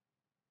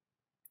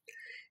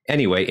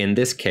 Anyway, in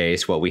this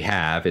case, what we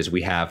have is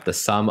we have the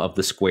sum of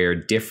the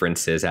squared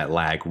differences at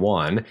lag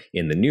 1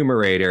 in the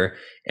numerator,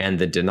 and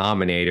the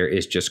denominator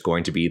is just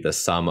going to be the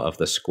sum of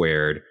the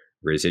squared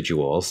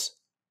residuals,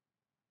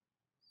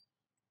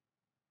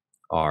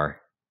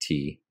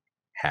 RT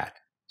hat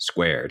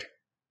squared.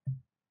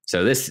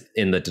 So this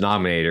in the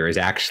denominator is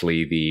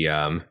actually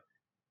the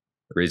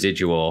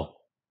residual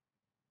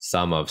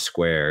sum of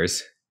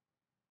squares,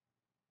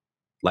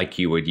 like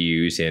you would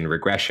use in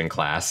regression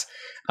class.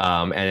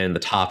 And in the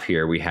top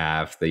here, we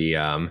have the,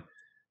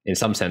 in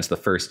some sense, the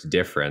first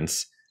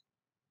difference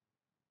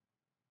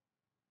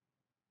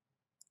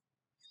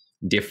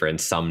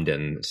summed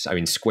and,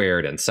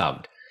 squared and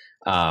summed.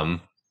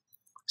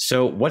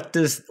 So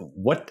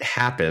what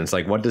happens,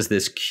 like what does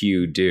this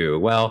Q do?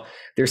 Well,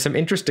 there's some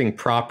interesting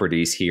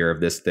properties here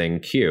of this thing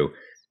Q.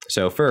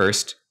 So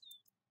first,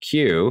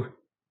 Q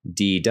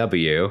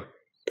dW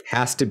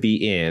has to be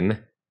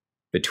in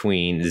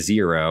between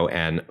 0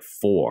 and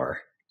 4.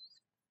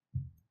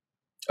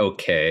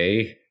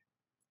 Okay,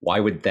 why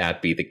would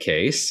that be the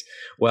case?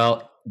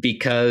 Well,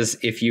 because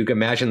if you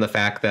imagine the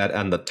fact that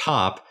on the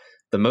top,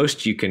 the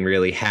most you can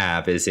really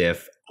have is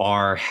if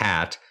R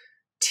hat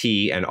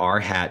T and R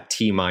hat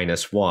T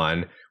minus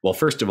 1, well,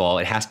 first of all,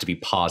 it has to be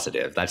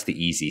positive. That's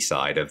the easy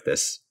side of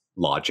this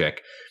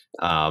logic.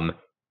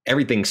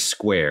 Everything's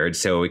squared,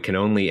 so it can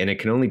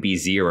only be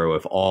 0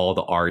 if all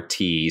the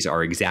RTs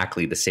are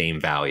exactly the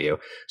same value.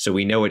 So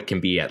we know it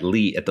can be at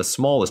the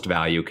smallest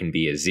value can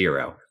be a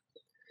 0.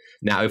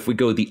 Now, if we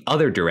go the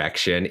other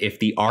direction, if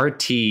the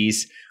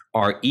RTs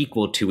are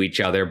equal to each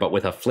other, but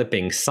with a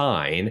flipping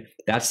sign,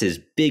 that's as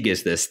big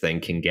as this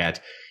thing can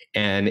get.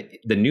 And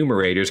the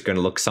numerator is going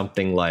to look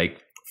something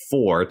like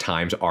 4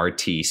 times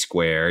RT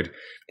squared.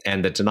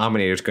 And the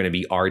denominator is going to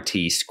be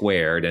RT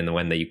squared. And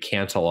when you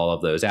cancel all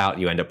of those out,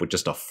 you end up with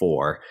just a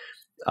 4.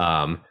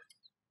 But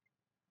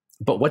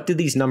what do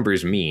these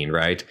numbers mean,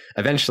 right?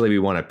 Eventually, we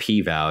want a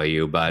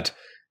p-value, but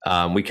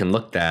we can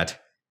look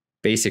at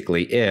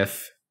basically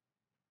if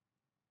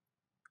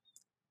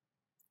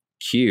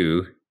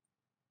Q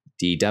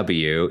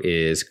dW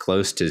is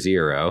close to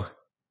 0,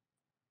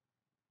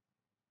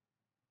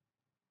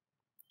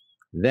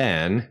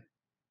 then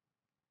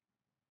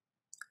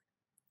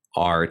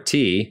RT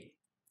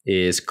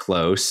is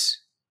close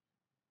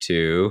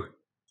to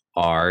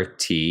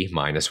RT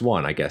minus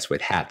 1, I guess,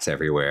 with hats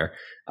everywhere.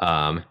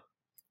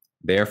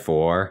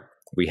 Therefore,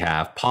 we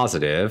have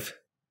positive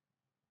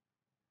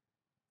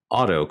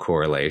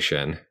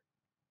autocorrelation.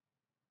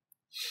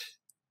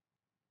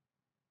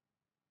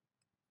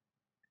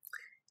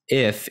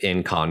 If,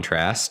 in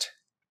contrast,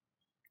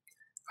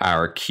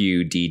 our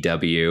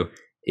QDW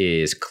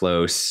is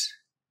close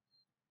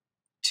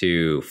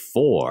to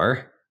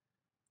 4,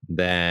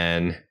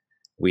 then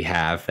we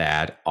have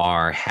that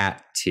R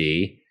hat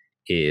T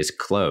is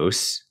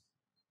close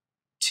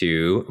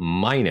to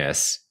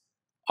minus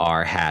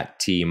R hat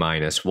T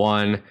minus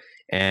 1,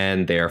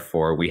 and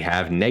therefore we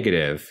have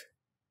negative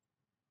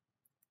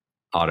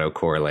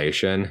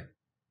autocorrelation.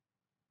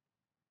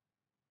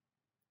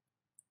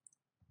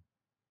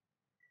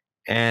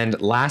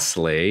 And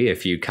lastly,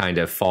 if you kind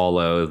of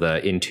follow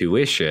the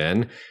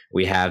intuition,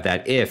 we have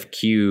that if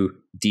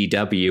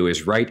QDW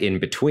is right in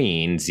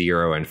between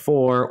 0 and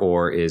 4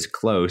 or is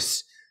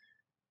close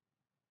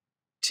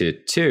to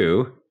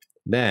 2,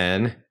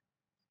 then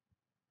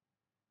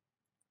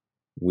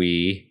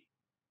we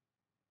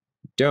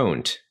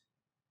don't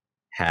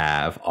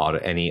have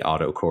any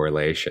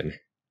autocorrelation.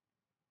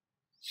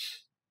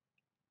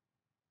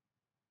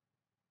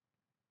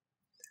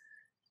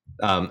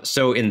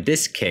 So in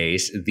this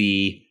case,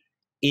 the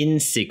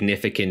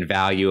insignificant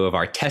value of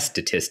our test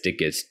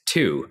statistic is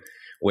 2,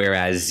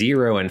 whereas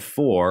 0 and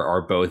 4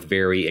 are both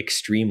very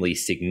extremely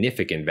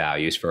significant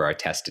values for our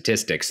test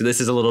statistics. So this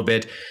is a little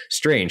bit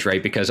strange,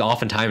 right? Because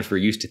oftentimes we're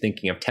used to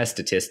thinking of test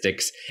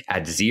statistics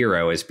at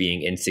 0 as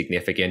being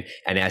insignificant,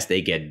 and as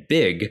they get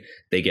big,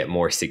 they get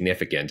more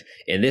significant.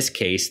 In this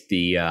case,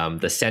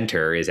 the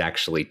center is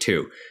actually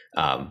 2.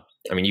 I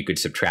mean, you could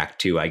subtract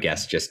 2, I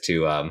guess, just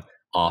to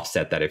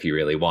offset that if you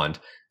really want.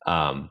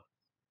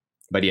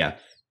 But yeah.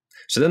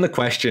 So then the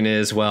question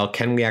is, well,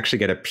 can we actually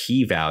get a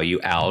p-value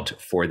out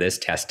for this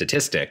test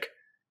statistic?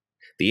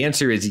 The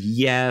answer is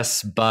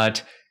yes,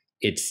 but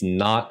it's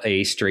not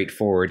a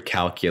straightforward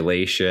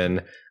calculation.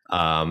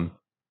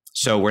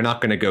 So we're not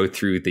going to go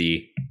through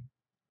the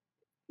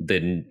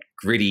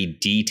gritty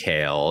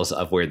details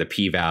of where the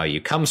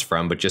p-value comes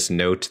from, but just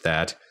note,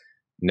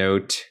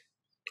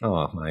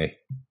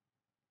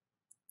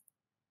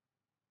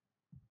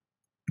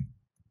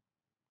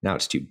 now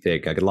it's too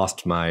big. I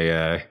lost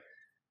my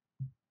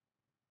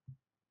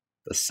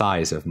the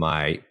size of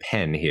my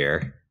pen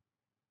here.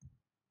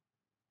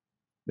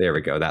 There we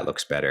go. That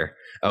looks better.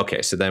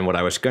 Okay, so then what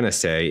I was going to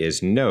say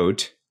is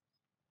note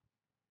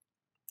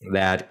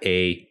that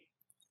a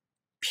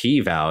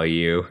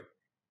p-value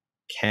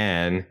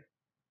can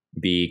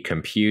be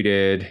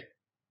computed,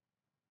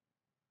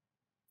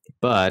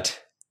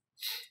 but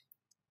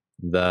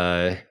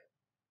the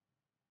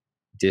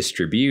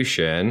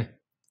distribution,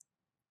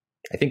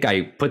 I think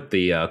I put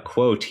the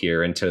quote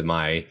here into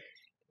my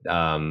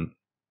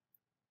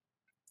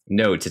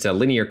notes. It's a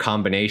linear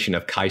combination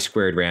of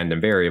chi-squared random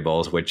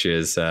variables, which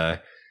is, I'll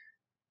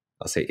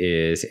say,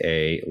 is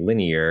a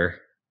linear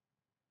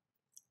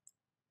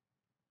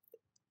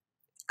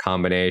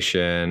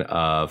combination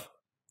of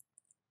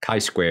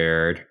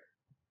chi-squared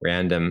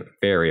random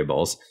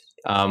variables,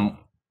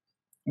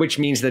 which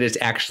means that it's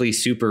actually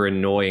super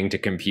annoying to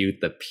compute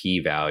the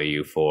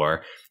p-value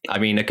for. I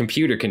mean, a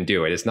computer can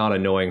do it. It's not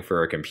annoying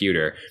for a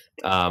computer.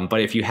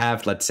 But if you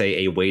have, let's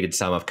say, a weighted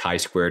sum of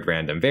chi-squared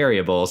random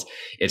variables,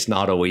 it's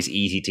not always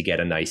easy to get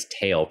a nice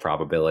tail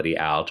probability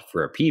out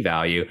for a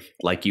p-value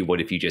like you would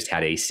if you just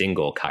had a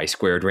single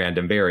chi-squared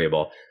random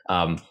variable.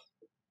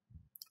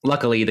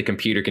 Luckily, the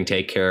computer can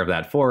take care of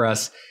that for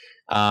us.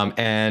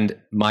 And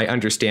my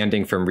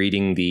understanding from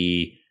reading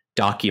the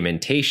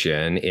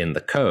documentation in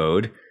the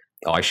code,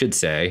 I should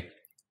say,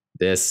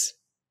 this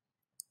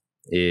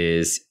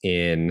is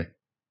in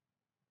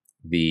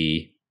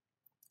the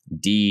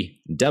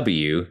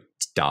DW.test,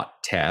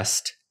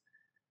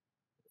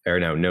 or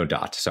no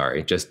dot,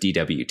 sorry, just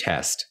DW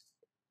test.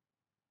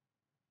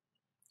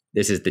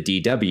 This is the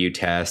DW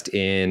test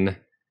in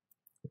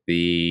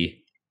the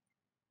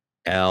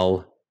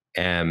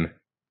LM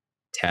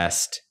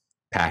test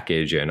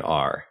package in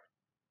R.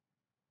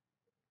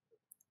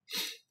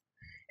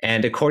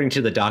 And according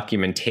to the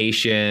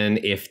documentation,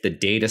 if the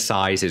data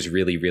size is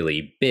really,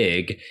 really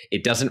big,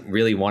 it doesn't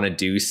really want to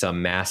do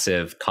some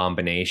massive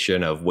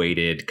combination of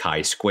weighted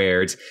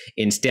chi-squareds.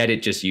 Instead,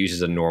 it just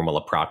uses a normal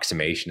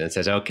approximation and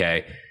says,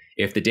 okay,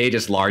 if the data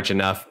is large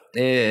enough,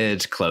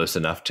 it's close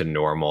enough to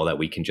normal that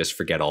we can just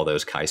forget all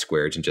those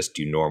chi-squareds and just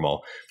do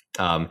normal.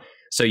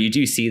 So you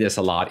do see this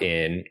a lot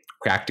in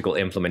practical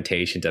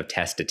implementations of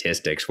test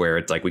statistics, where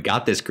it's like, we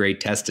got this great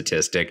test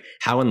statistic.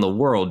 How in the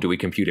world do we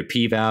compute a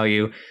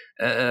p-value?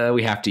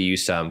 We have to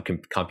use some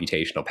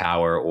computational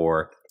power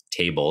or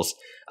tables.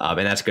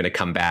 And that's going to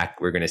come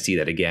back. We're going to see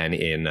that again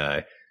in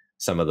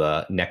some of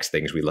the next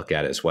things we look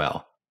at as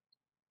well.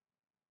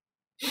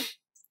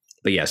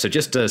 But yeah, so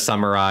just to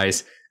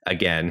summarize,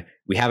 again,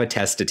 we have a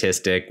test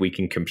statistic. We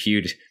can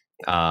compute,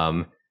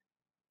 and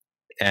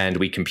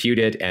we compute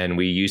it, and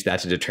we use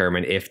that to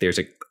determine if there's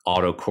an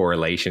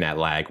autocorrelation at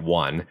lag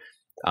 1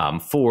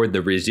 for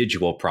the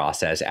residual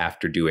process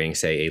after doing,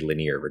 say, a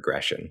linear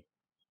regression.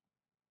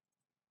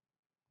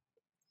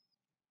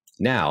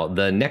 Now,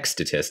 the next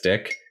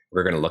statistic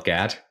we're going to look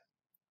at,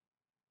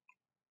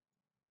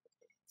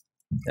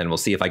 and we'll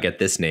see if I get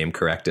this name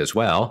correct as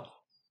well,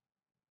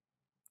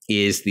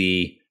 is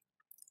the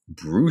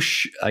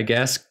Bruch, I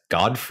guess,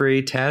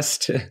 Godfrey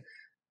test,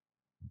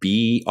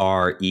 B-R-E-U-S-C-H,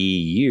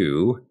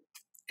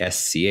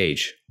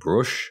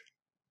 Brush,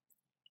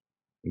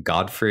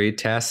 Godfrey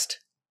test.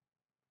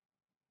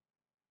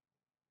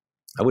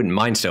 I wouldn't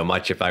mind so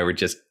much if I were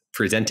just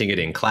presenting it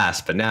in class,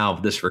 but now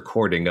this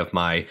recording of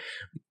my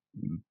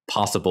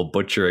possible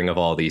butchering of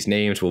all these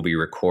names will be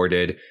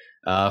recorded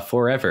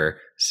forever.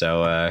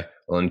 So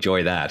we'll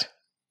enjoy that.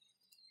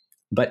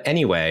 But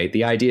anyway,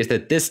 the idea is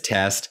that this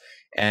test,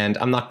 and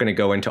I'm not going to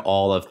go into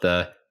all of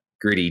the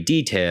gritty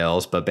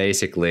details, but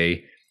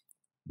basically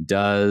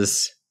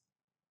does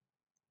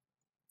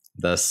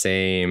the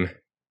same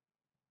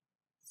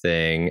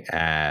thing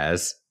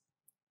as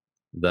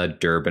the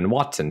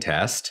Durbin-Watson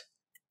test,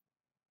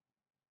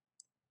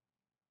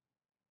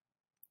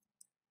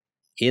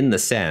 in the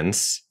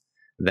sense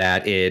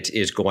that it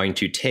is going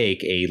to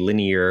take a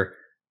linear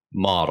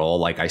model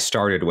like I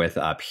started with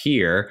up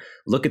here,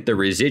 look at the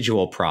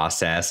residual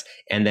process,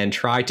 and then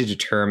try to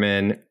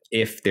determine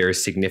if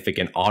there's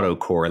significant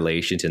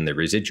autocorrelations in the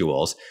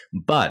residuals.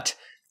 But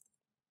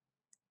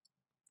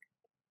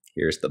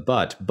here's the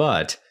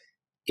but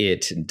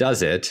it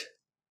does it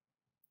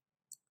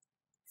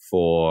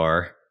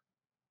for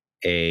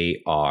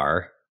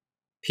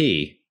ARP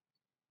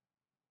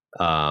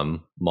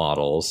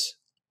models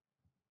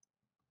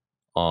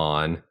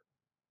on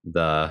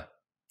the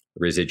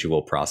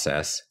residual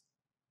process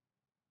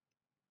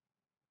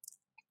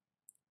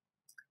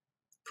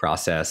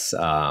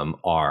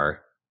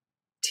RT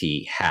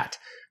hat.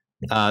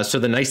 So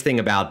the nice thing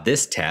about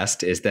this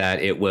test is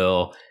that it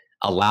will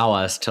allow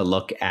us to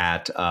look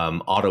at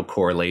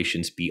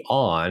autocorrelations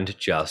beyond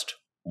just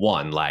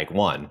lag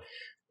 1.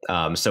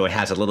 So it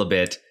has a little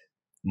bit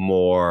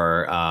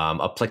more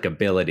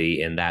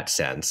applicability in that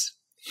sense.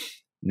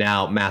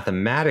 Now,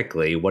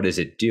 mathematically, what is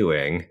it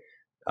doing?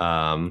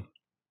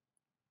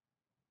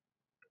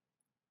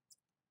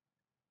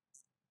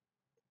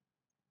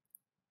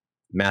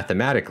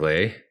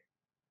 Mathematically,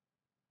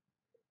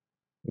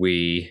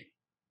 we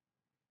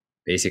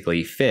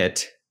basically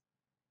fit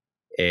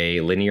a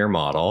linear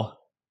model,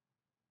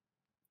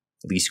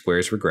 least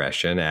squares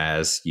regression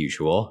as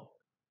usual,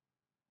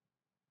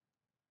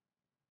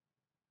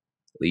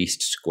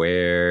 least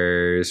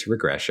squares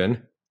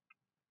regression.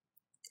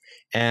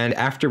 And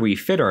after we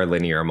fit our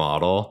linear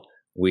model,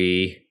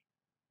 we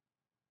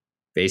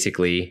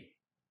basically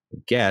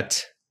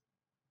get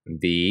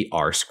the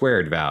R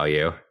squared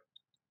value.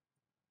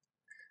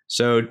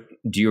 So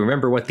do you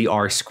remember what the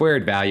R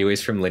squared value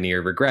is from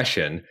linear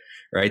regression,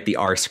 right? The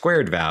R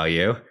squared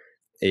value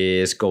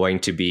is going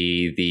to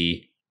be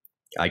the,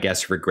 I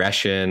guess,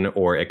 regression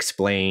or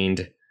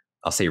explained,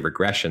 I'll say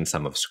regression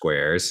sum of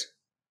squares.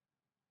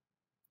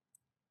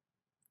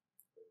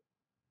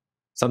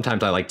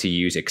 Sometimes I like to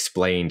use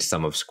explained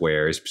sum of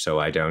squares so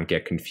I don't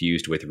get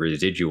confused with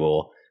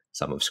residual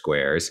sum of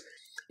squares.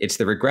 It's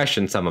the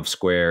regression sum of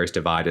squares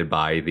divided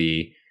by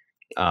the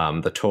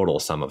total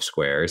sum of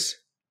squares.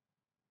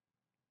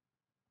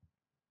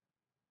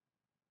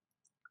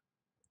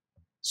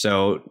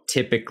 So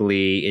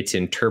typically it's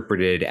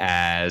interpreted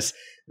as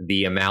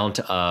the amount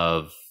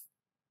of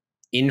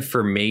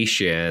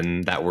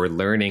information that we're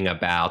learning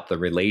about the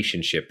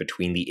relationship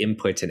between the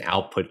inputs and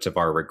outputs of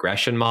our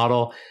regression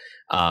model,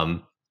 I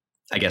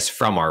guess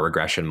from our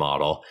regression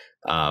model.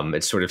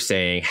 It's sort of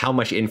saying how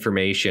much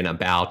information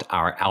about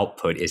our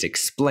output is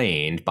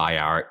explained by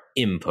our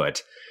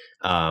input.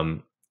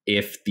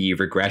 If the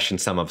regression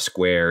sum of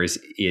squares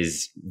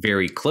is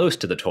very close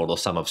to the total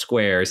sum of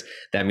squares,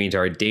 that means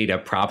our data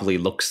probably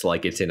looks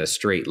like it's in a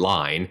straight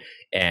line,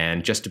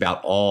 and just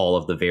about all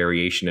of the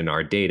variation in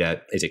our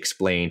data is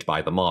explained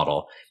by the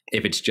model.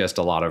 If it's just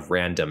a lot of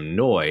random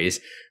noise,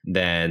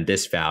 then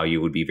this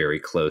value would be very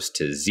close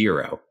to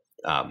 0,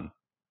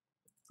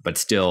 but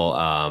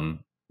still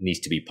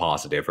needs to be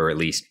positive, or at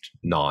least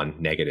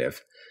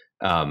non-negative.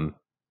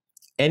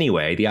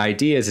 Anyway, the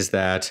idea is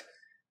that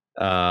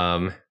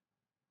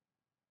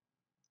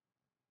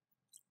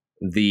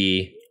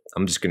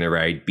I'm just going to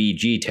write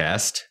BG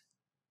test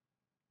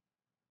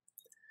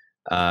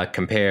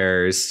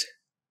compares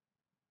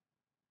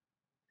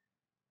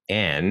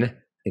n, I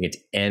think it's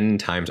n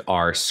times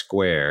r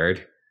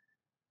squared,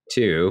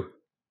 to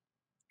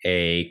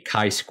a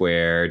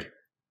chi-squared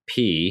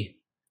p,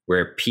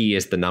 where p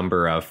is the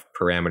number of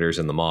parameters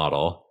in the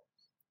model.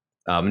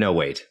 No,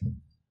 wait.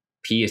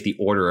 P is the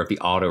order of the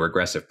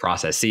autoregressive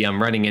process. See, I'm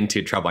running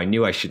into trouble. I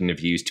knew I shouldn't have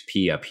used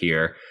p up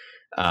here,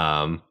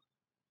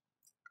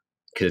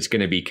 because it's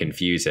going to be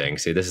confusing.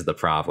 See, this is the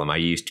problem. I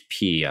used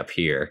p up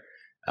here.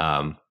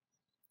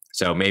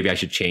 So maybe I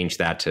should change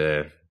that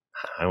to,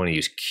 I don't want to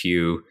use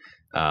q.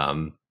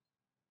 That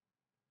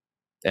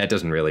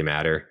doesn't really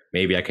matter.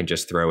 Maybe I can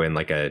just throw in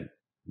like a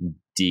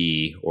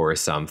d or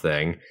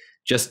something,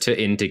 just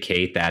to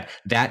indicate that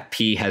that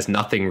p has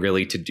nothing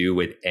really to do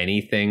with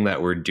anything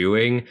that we're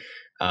doing.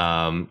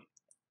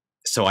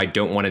 So I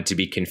don't want it to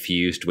be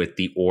confused with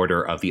the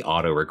order of the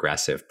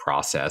autoregressive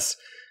process.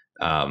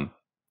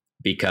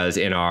 Because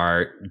in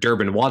our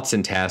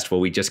Durbin-Watson test, well,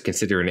 we just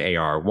consider an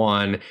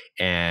AR1,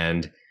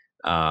 and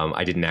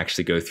I didn't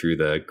actually go through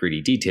the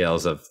gritty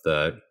details of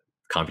the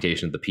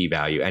computation of the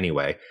p-value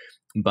anyway.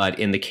 But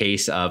in the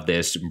case of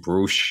this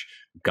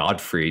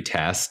Bruch-Godfrey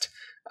test,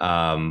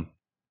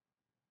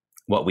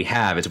 what we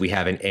have is we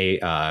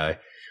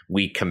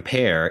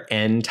compare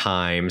n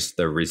times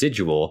the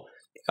residual,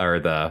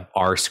 or the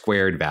r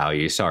squared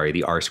value,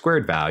 the r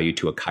squared value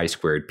to a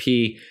chi-squared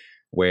p,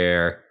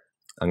 where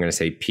I'm going to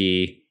say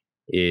p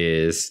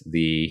is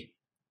the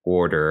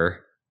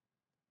order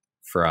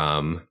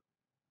from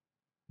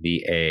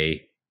the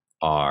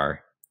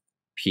ARP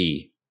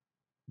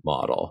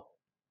model.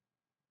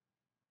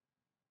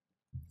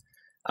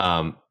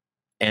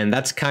 And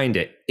that's kind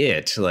of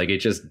it. Like, it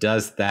just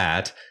does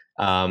that.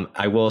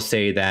 I will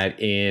say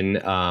that in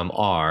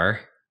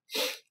R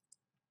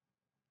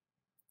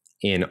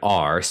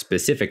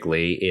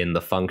specifically, in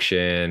the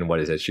function, what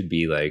is it? Should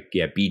be like,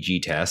 yeah,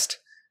 BG test.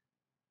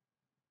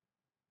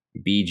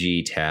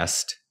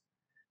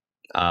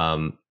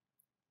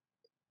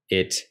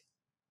 It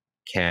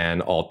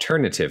can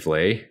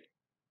alternatively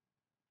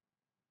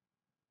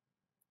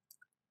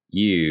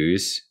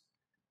use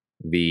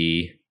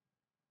the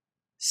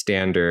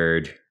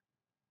standard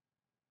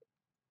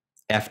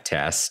F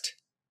test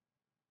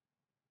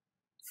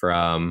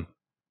from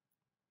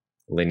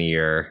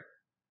linear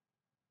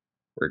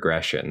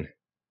regression.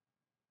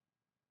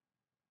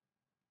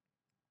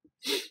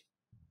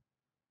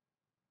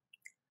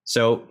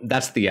 So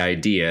that's the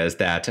idea, is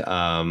that,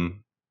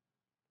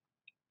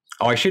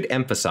 I should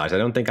emphasize, I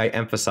don't think I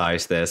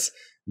emphasized this,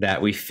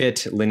 that we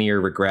fit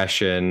linear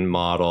regression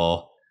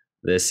model.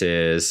 This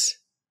is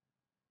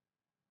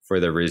for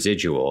the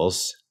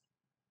residuals.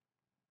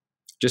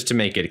 Just to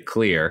make it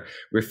clear,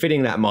 we're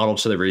fitting that model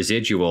to the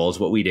residuals.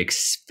 What we'd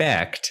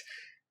expect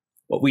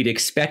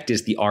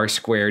is the R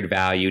squared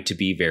value to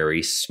be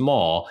very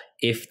small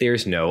if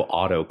there's no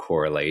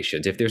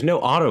autocorrelations. If there's no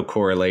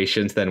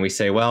autocorrelations, then we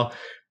say, well,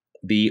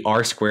 the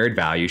R squared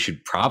value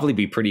should probably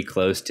be pretty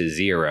close to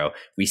 0.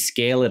 We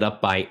scale it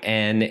up by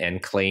n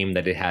and claim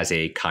that it has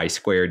a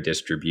chi-squared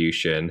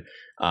distribution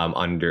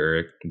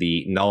under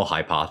the null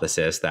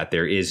hypothesis that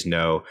there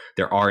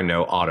are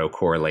no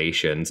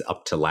autocorrelations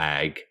up to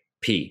lag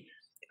p.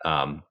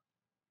 But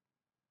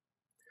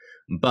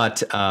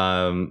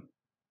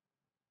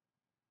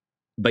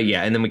yeah,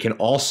 and then we can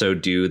also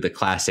do the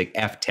classic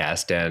F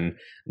test, and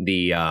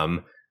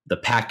the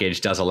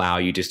package does allow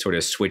you to sort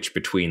of switch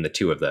between the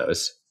two of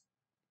those.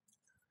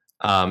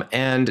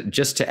 And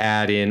just to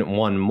add in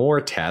one more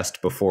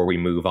test before we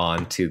move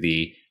on to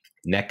the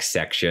next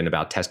section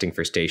about testing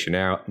for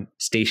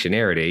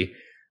stationarity,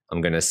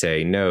 I'm going to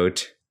say,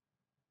 note,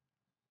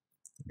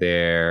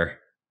 there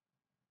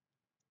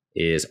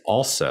is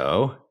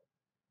also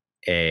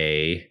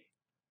a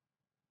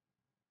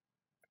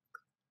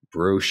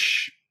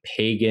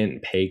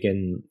Bruch-Pagan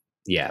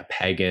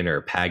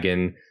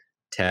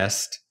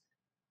test,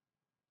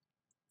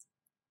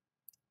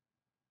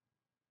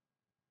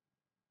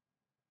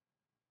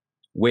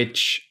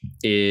 which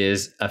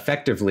is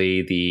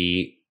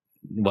effectively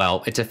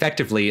it's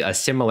effectively a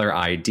similar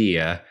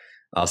idea.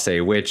 I'll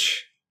say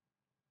which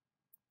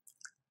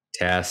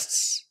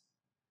tests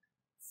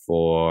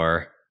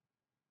for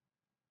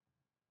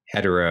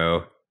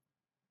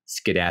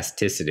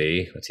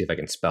heteroskedasticity. Let's see if I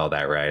can spell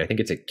that right. I think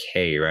it's a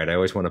K, right? I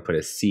always want to put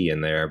a C in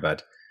there,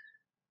 but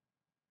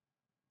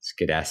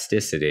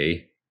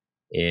skedasticity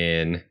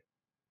in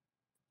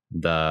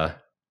the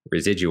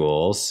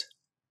residuals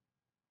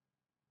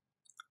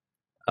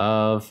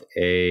of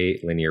a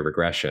linear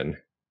regression.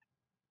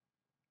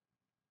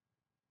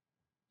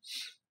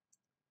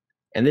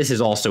 And this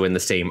is also in the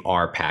same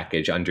R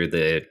package under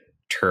the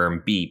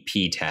term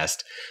BP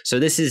test. So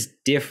this is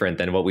different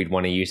than what we'd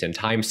want to use in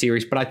time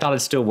series, but I thought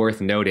it's still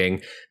worth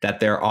noting that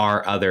there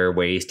are other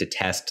ways to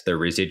test the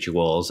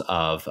residuals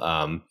of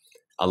a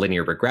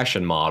linear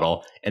regression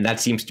model. And that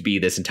seems to be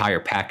this entire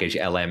package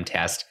LM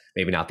test,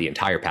 maybe not the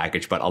entire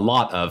package, but a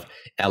lot of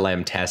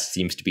LM tests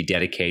seems to be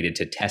dedicated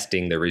to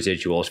testing the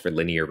residuals for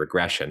linear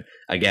regression.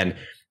 Again,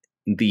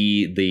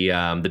 the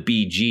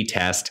BG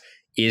test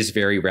is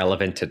very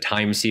relevant to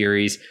time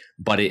series,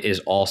 but it is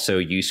also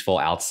useful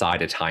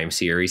outside of time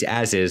series,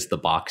 as is the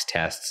box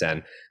tests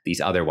and these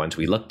other ones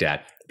we looked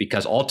at.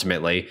 Because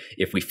ultimately,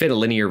 if we fit a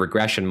linear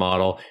regression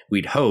model,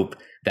 we'd hope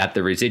that the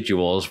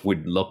residuals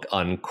would look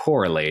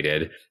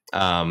uncorrelated.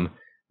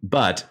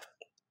 But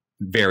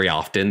very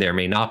often there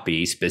may not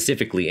be,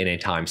 specifically in a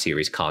time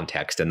series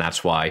context. And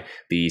that's why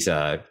these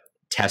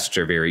tests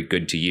are very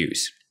good to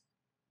use.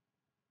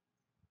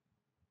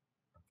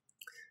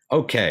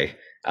 Okay.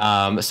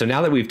 So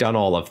now that we've done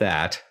all of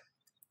that,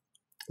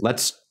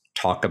 let's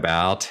talk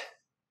about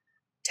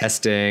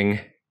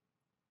testing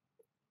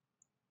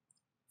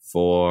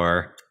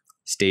for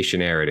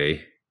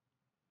stationarity.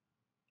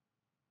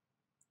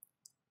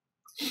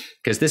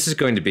 Because this is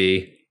going to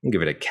be, I'll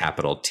give it a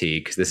capital T,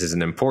 because this is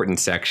an important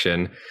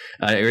section,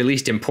 or at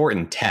least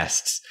important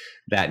tests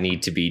that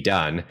need to be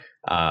done.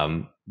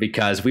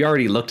 Because we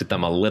already looked at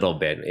them a little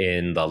bit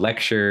in the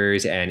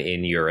lectures and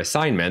in your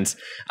assignments.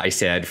 I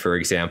said, for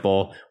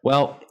example,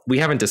 well, we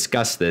haven't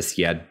discussed this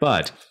yet,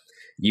 but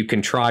you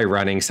can try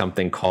running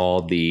something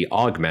called the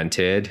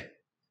augmented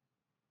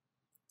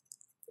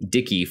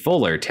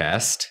Dickey-Fuller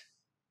test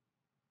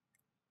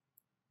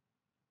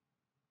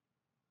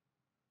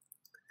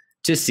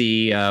to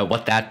see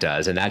what that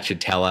does, and that should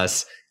tell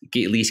us,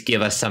 at least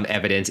give us some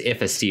evidence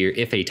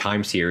if a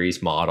time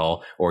series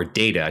model, or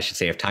data, I should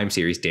say, if time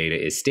series data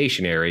is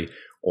stationary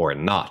or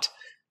not.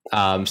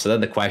 So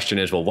then the question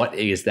is, well, what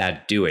is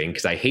that doing?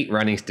 Because I hate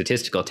running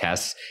statistical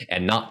tests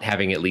and not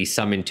having at least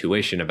some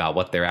intuition about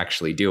what they're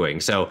actually doing.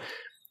 So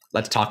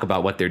let's talk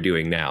about what they're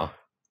doing now.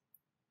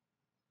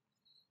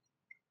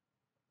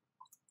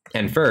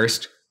 And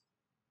first,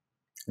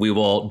 we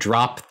will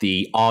drop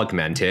the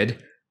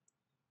augmented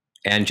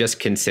and just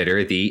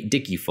consider the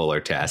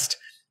Dickey-Fuller test.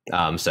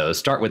 So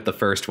start with the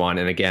first one.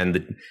 And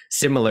again,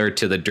 similar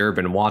to the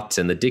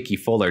Durbin-Watson, the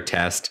Dickey-Fuller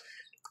test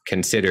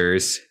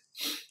considers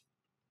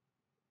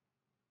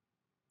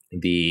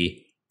the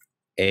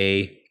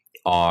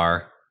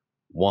AR1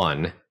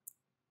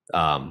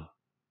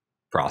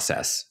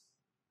 process.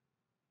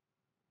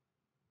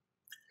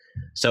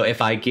 So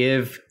if I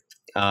give,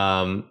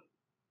 actually,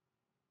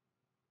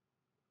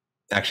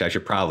 I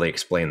should probably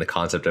explain the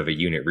concept of a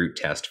unit root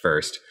test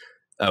first.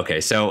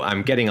 Okay, so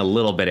I'm getting a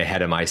little bit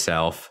ahead of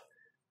myself.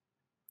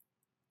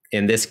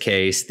 In this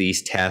case,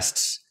 these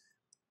tests,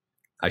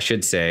 I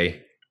should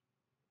say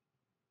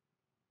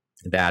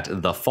that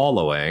the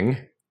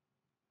following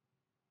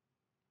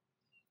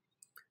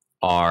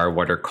are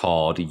what are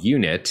called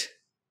unit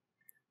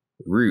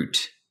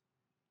root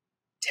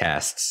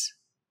tests.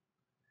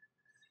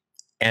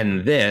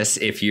 And this,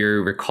 if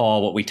you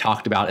recall what we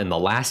talked about in the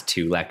last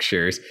two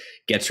lectures,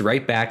 gets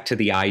right back to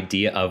the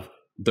idea of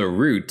the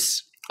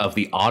roots of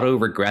the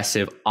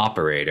autoregressive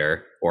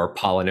operator or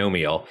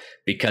polynomial,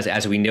 because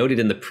as we noted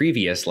in the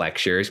previous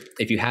lectures,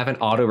 if you have an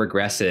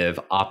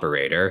autoregressive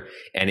operator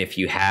and if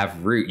you have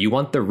you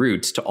want the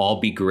roots to all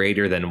be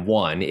greater than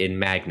 1 in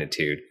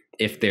magnitude.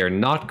 If they're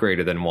not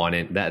greater than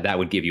 1, that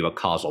would give you a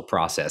causal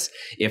process.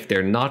 If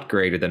they're not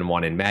greater than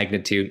 1 in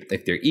magnitude,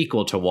 if they're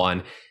equal to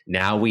 1,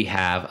 now we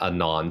have a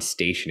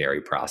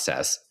non-stationary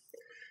process.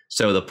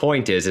 So the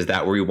point is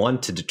that we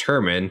want to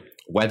determine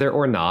whether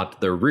or not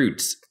the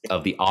roots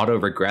of the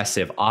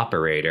autoregressive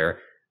operator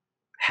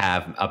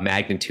have a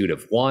magnitude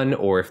of 1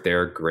 or if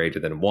they're greater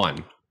than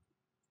 1.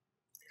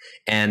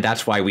 And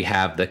that's why we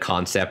have the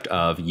concept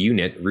of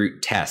unit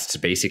root tests.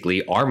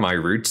 Basically, are my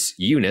roots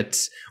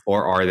units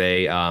or are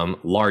they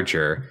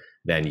larger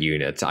than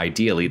units?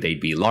 Ideally, they'd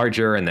be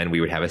larger, and then we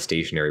would have a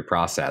stationary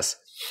process.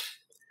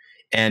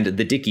 And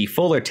the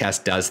Dickey-Fuller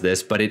test does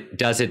this, but it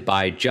does it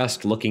by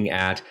just looking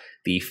at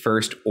the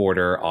first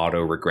order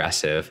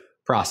autoregressive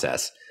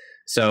process.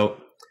 So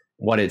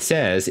what it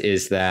says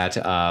is that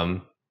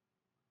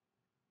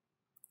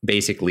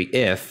basically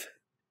if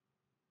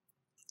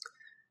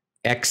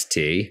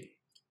xt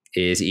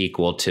is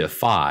equal to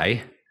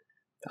phi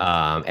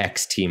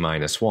xt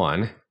minus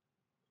 1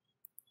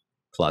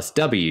 plus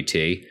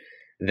wt,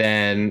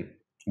 then,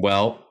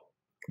 well,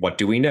 what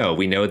do we know?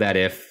 We know that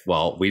if,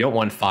 well, we don't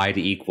want phi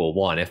to equal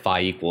 1. If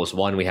phi equals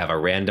 1, we have a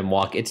random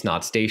walk. It's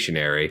not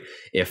stationary.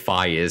 If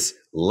phi is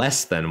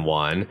less than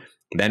 1,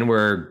 then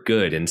we're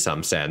good in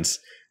some sense,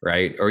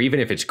 right? Or even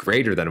if it's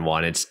greater than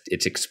 1, it's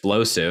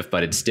explosive,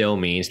 but it still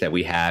means that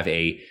we have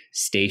a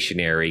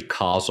stationary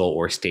causal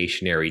or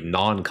stationary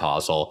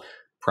non-causal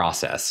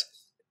process.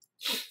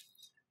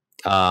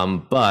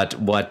 But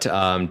what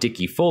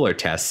Dickey-Fuller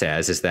test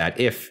says is that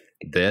if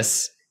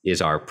this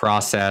is our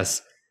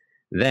process,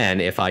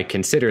 then if I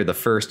consider the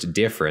first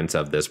difference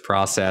of this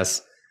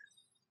process,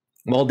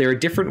 well, there are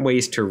different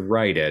ways to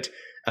write it.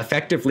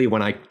 Effectively,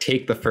 when I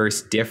take the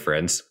first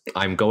difference,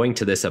 I'm going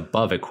to this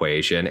above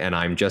equation and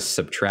I'm just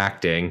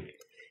subtracting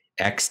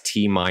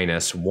xt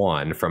minus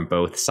 1 from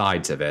both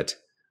sides of it.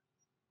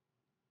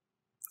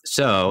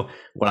 So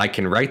what I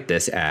can write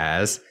this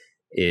as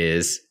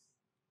is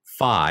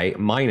phi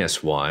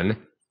minus 1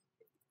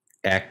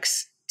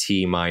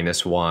 xt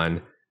minus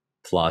 1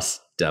 plus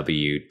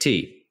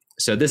wt.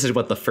 So this is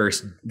what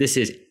this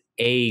is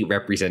a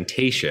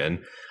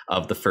representation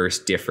of the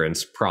first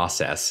difference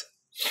process.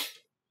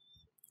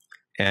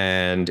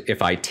 And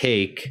if I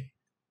take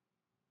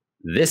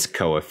this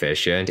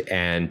coefficient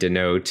and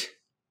denote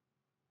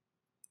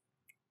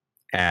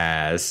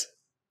as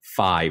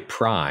phi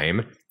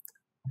prime,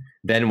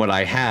 then what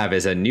I have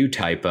is a new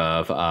type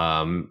of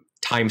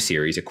time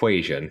series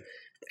equation.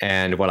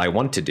 And what I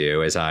want to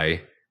do is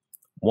I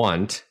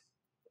want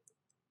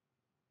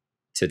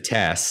to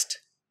test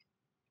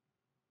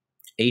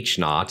h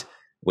naught,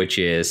 which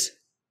is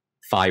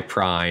phi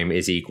prime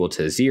is equal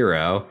to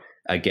 0,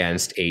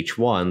 against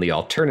h1, the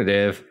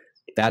alternative,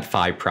 that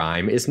phi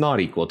prime is not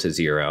equal to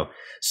 0.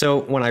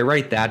 So when I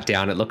write that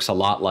down, it looks a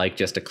lot like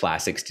just a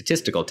classic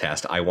statistical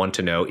test. I want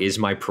to know, is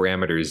my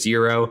parameter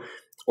 0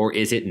 or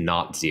is it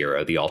not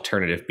 0, the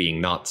alternative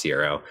being not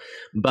 0.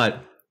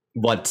 But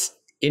what's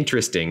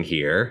interesting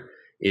here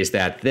is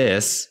that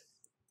this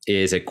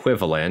is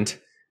equivalent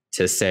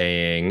to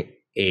saying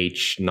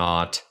h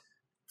naught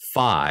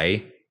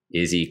phi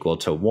is equal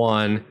to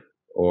 1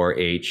 or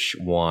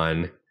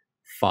h1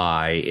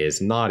 phi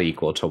is not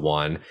equal to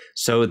 1.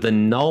 So the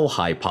null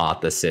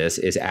hypothesis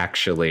is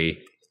actually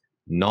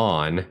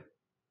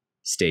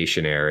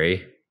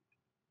non-stationary,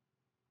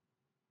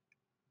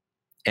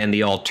 and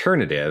the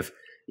alternative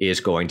is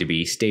going to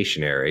be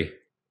stationary.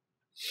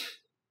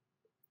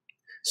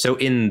 So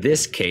in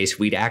this case,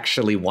 we'd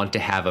actually want to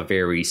have a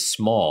very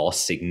small,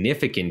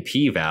 significant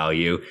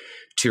p-value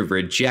to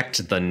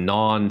reject the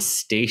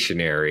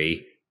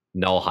non-stationary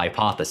null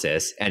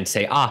hypothesis and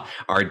say,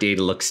 our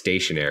data looks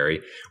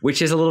stationary,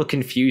 which is a little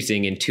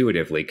confusing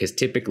intuitively, because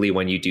typically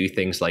when you do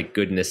things like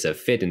goodness of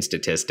fit in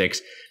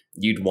statistics,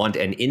 you'd want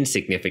an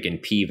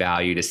insignificant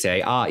p-value to say,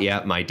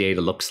 yeah, my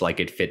data looks like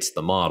it fits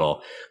the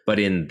model. But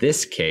in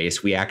this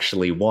case, we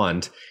actually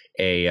want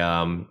a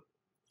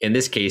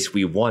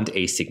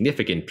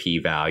significant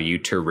p-value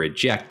to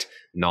reject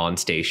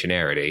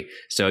non-stationarity.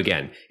 So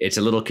again, it's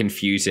a little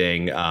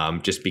confusing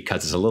just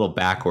because it's a little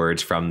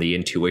backwards from the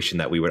intuition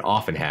that we would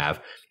often have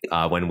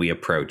when we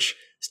approach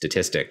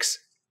statistics.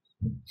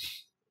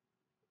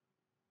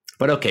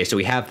 But okay, so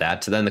we have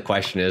that. So then the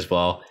question is,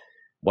 well,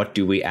 what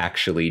do we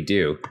actually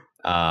do?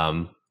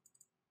 Well,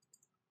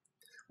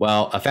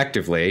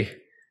 effectively,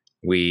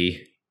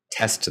 we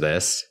test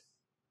this.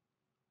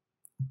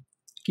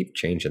 Keep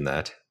changing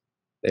that.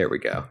 There we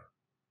go.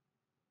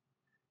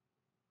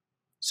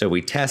 So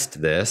we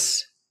test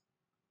this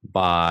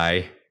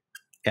by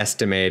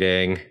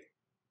estimating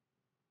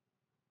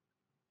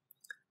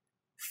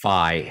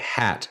phi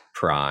hat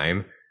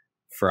prime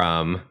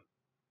from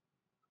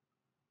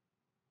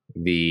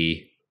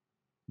the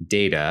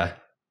data,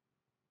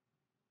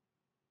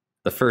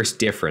 the first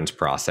difference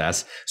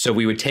process. So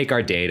we would take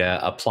our data,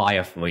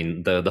 apply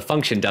the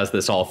function does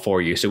this all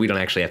for you, so we don't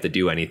actually have to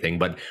do anything.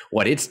 But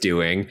what it's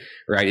doing,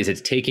 right, is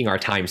it's taking our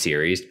time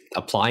series,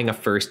 applying a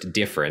first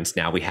difference.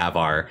 Now we have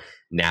our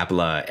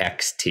nabla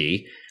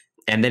xt,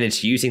 and then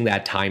it's using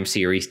that time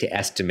series to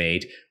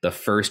estimate the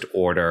first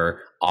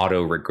order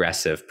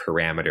autoregressive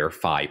parameter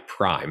phi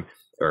prime,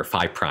 or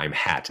phi prime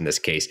hat in this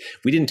case.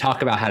 We didn't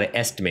talk about how to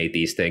estimate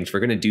these things. We're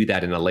going to do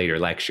that in a later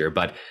lecture,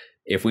 but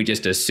if we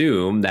just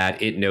assume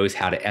that it knows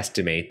how to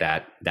estimate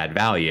that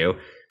value,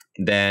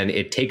 then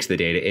it takes the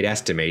data, it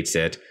estimates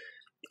it.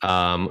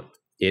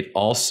 It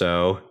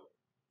also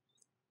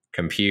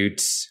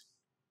computes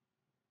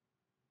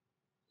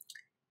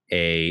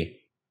a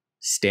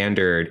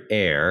standard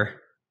error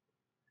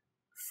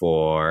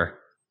for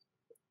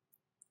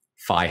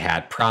phi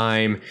hat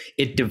prime.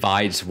 It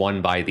divides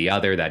one by the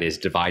other, that is,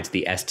 divides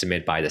the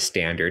estimate by the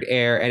standard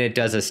error, and it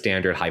does a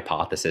standard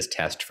hypothesis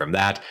test from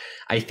that.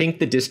 I think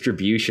the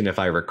distribution, if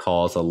I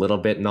recall, is a little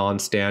bit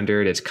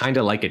non-standard. It's kind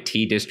of like a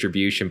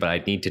t-distribution, but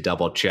I'd need to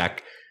double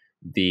check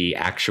the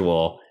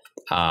actual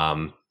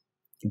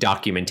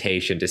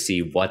documentation to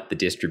see what the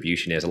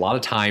distribution is. A lot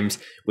of times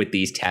with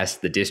these tests,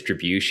 the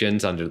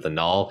distributions under the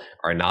null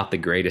are not the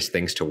greatest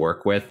things to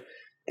work with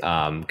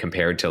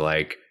compared to,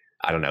 like,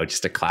 I don't know,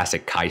 just a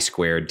classic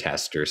chi-squared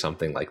test or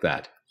something like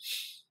that.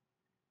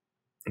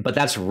 But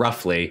that's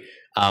roughly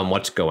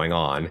what's going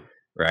on,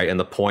 right? And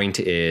the point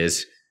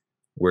is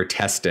we're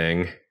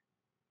testing,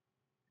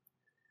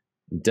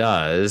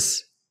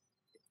 does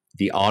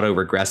the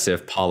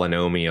autoregressive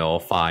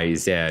polynomial phi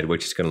z,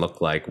 which is going to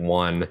look like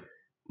 1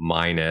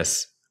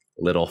 minus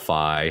little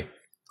phi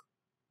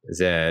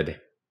z,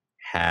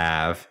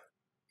 have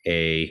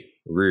a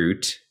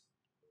root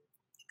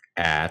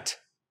at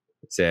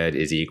z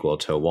is equal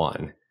to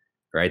 1,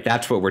 right?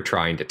 That's what we're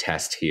trying to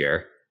test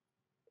here.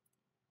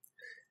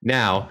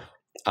 Now,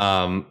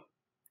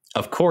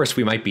 of course,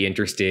 we might be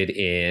interested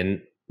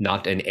in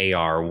not an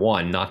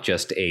AR1, not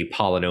just a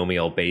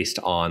polynomial based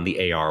on the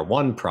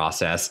AR1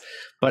 process,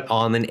 but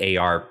on an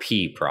ARP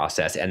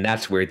process. And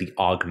that's where the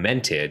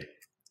augmented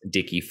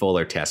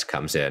Dickey-Fuller test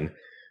comes in.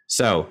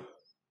 So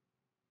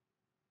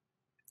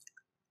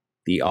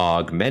the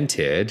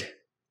augmented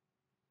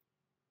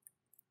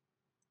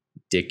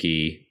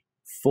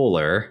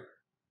Dickey-Fuller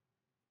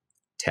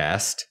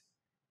test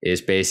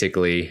is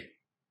basically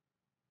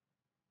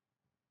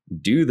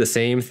do the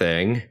same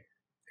thing.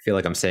 I feel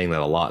like I'm saying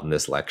that a lot in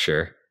this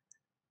lecture,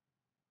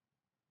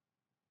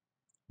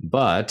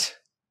 but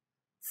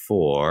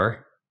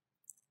for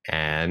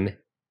an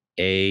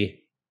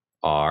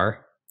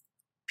ARP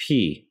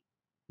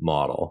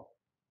model.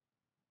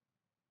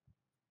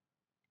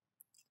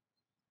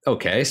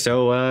 Okay,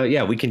 so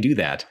yeah, we can do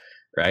that,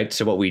 right?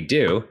 So what we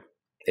do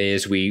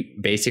is we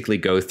basically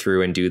go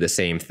through and do the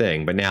same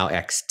thing, but now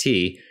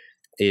xt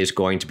is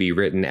going to be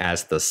written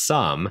as the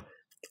sum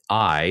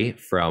I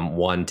from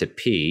 1 to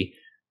p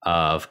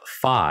of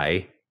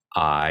phi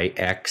I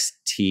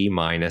xt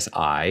minus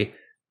I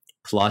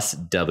plus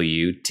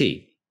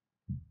wt.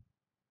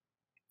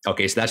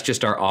 Okay, so that's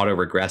just our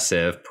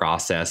autoregressive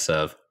process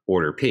of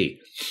order p.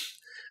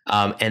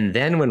 And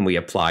then when we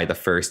apply the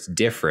first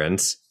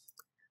difference,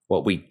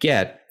 what we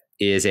get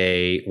is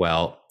a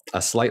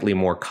slightly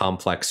more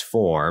complex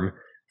form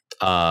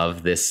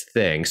of this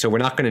thing. So we're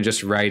not going to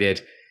just write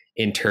it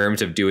in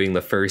terms of doing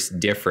the first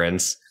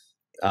difference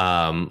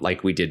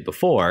like we did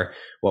before.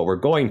 What we're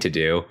going to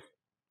do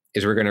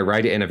is we're going to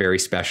write it in a very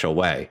special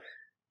way.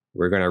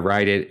 we're going to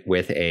write it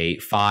with a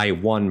phi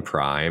 1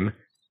 prime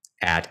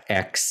at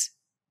x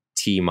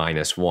t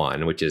minus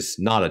 1, which is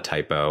not a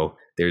typo.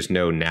 There's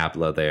no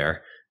nabla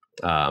there.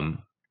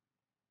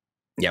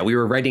 Yeah, we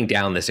were writing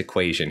down this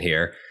equation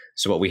here.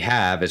 So what we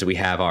have is we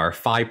have our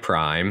phi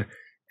prime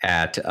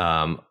at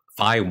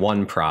phi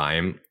 1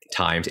 prime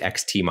times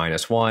xt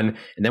minus 1,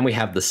 and then we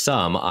have the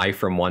sum I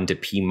from 1 to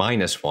p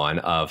minus 1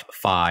 of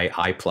phi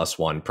I plus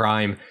 1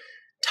 prime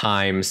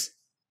times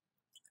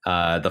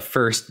the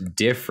first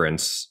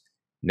difference,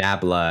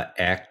 nabla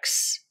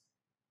x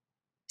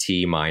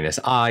t minus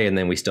I, and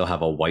then we still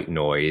have a white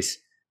noise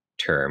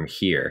term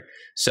here.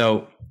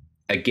 So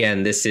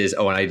again, this is,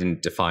 oh, and I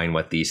didn't define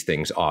what these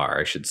things are.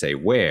 I should say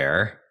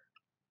where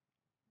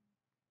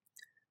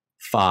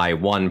phi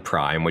 1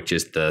 prime, which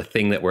is the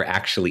thing that we're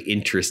actually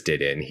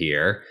interested in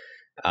here,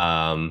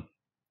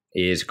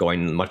 is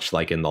going, much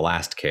like in the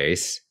last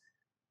case,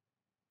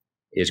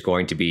 is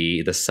going to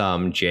be the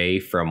sum j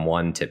from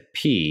 1 to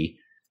p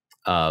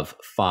of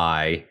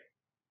phi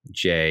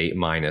j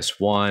minus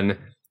 1,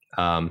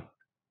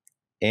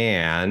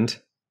 and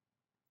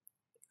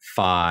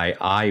phi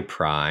I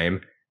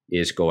prime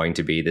is going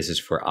to be, this is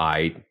for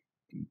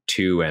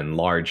I2 and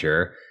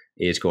larger,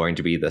 is going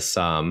to be the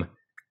sum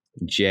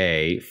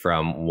j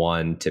from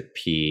 1 to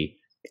p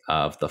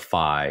of the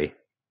phi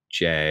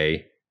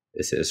j,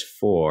 this is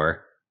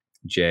for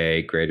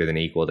j greater than or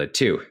equal to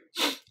 2.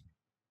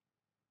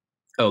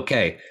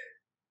 Okay,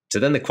 so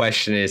then the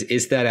question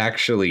is that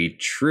actually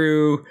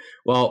true?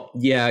 Well,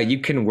 yeah, you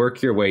can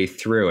work your way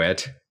through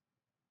it. I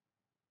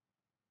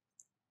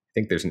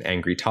think there's an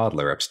angry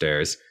toddler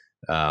upstairs.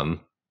 Not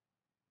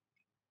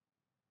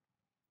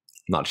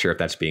sure if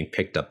that's being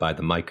picked up by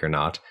the mic or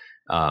not.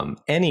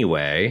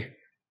 Anyway,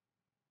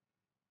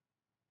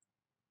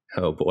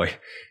 oh boy.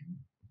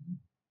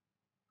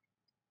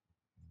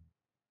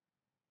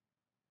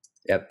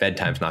 Yep,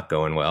 bedtime's not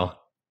going well.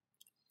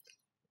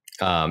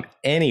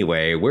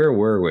 Anyway, where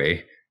were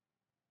we?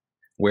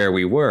 Where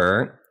we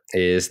were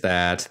is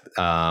that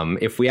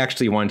if we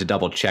actually wanted to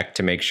double check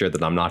to make sure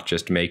that I'm not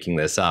just making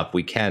this up,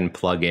 we can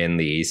plug in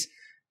these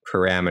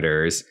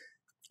parameters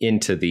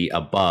into the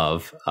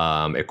above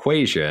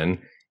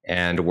equation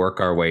and work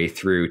our way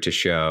through to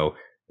show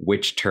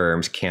which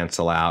terms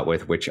cancel out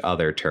with which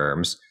other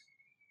terms,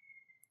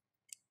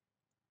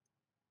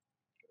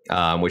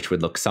 which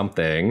would look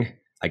something,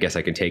 I guess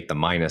I can take the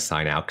minus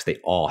sign out because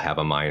they all have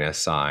a minus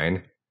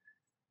sign,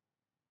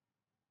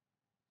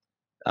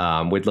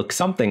 would look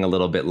something a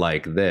little bit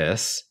like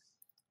this,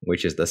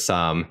 which is the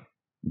sum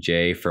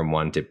j from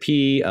 1 to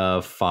p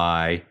of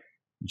phi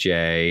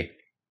j,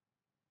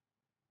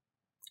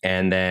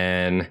 and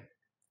then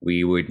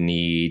we would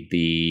need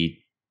the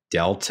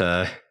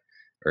delta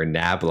or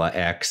nabla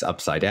x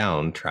upside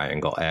down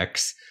triangle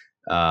x,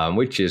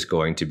 which is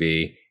going to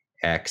be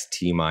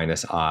xt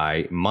minus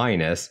I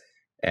minus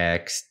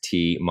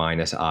xt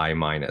minus I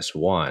minus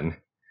 1.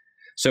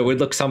 So it would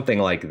look something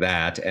like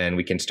that, and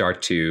we can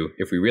start to,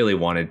 if we really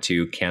wanted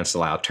to,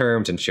 cancel out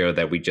terms and show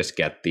that we just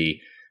get the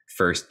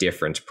first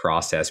difference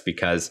process,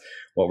 because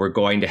what we're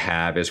going to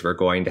have is we're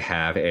going to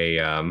have a,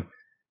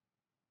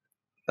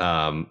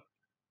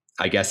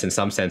 I guess in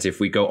some sense, if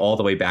we go all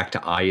the way back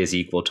to I is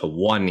equal to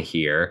 1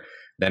 here,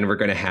 then we're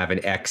going to have an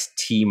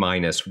xt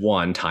minus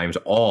 1 times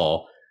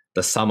all,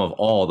 the sum of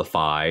all the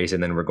phi's,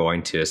 and then we're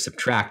going to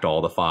subtract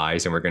all the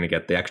phi's, and we're going to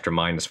get the extra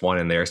minus 1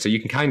 in there. So you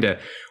can kind of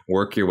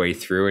work your way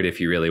through it if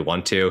you really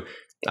want to.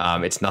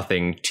 It's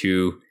nothing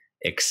too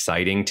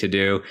exciting to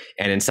do.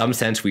 And in some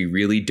sense, we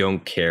really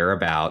don't care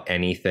about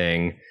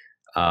anything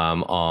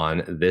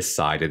on this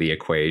side of the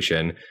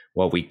equation.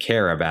 What we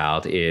care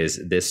about is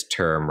this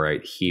term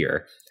right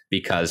here,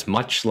 because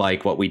much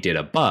like what we did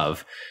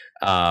above,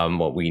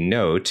 what we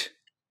note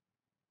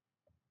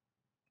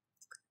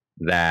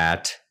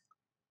that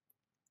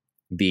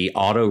the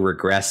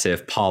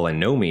autoregressive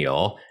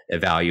polynomial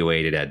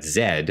evaluated at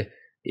z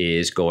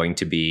is going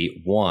to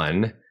be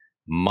 1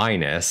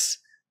 minus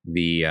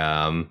the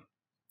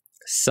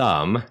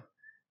sum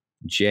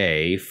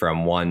j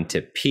from 1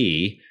 to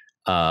p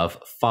of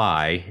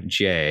phi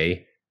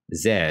j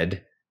z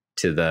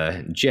to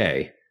the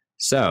j.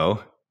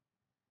 So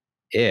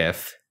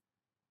if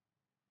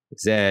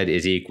z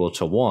is equal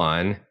to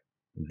 1,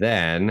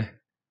 then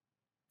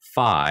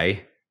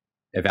phi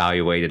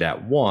evaluated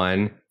at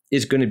 1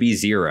 is going to be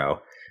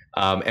 0.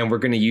 And we're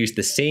going to use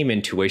the same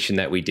intuition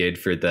that we did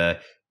for the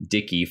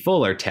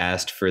Dickey-Fuller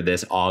test for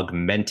this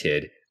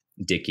augmented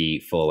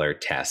Dickey-Fuller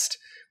test.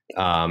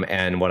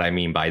 And what I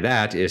mean by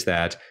that is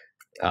that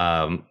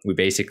we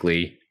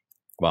basically,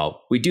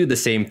 well, we do the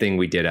same thing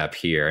we did up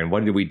here. And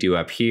what did we do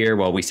up here?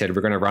 Well, we said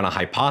we're going to run a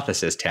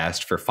hypothesis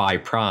test for phi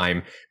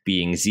prime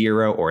being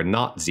 0 or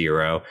not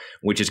 0,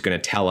 which is going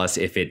to tell us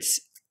if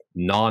it's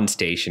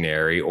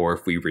non-stationary or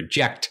if we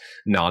reject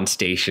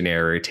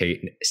stationarity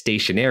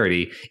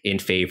in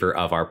favor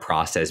of our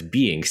process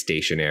being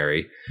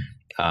stationary.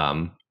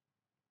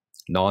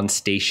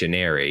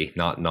 Non-stationary,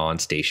 not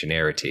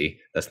non-stationarity.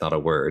 That's not a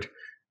word.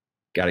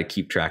 Got to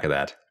keep track of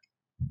that.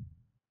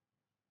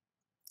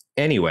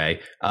 Anyway,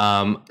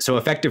 so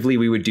effectively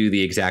we would do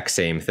the exact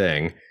same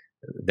thing.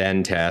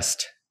 Then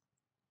test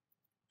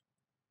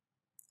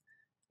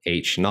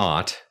H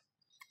naught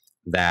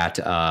that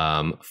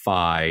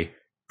phi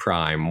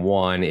prime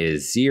 1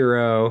 is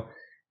 0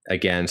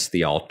 against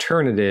the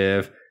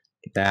alternative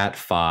that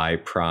phi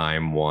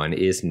prime 1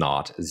 is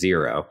not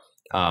 0.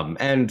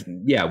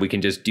 And yeah, we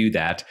can just do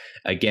that.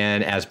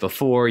 Again, as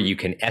before, you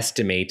can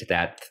estimate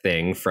that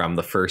thing from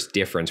the first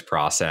difference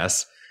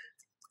process.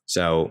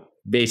 So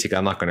basically,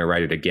 I'm not going to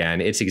write it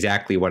again. It's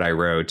exactly what I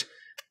wrote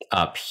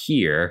up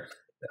here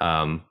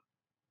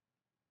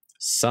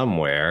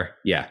somewhere.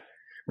 Yeah,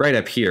 right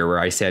up here where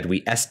I said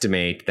we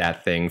estimate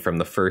that thing from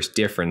the first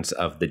difference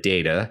of the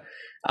data.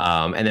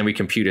 And then we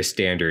compute a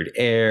standard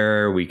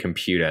error, we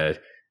compute a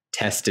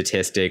test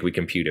statistic, we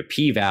compute a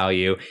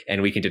p-value,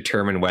 and we can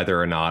determine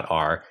whether or not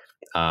our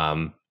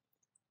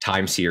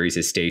time series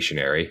is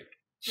stationary.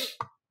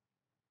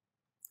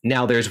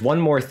 Now, there's one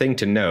more thing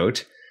to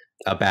note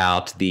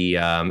about the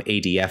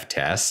ADF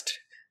test,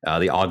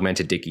 the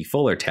augmented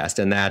Dickey-Fuller test,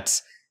 and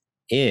that's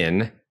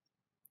in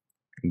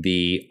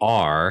the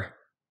R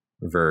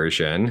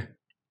version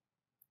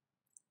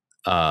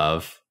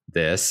of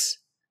this,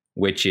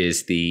 which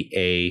is the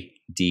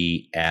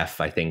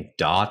ADF, I think,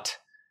 dot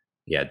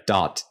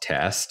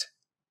test.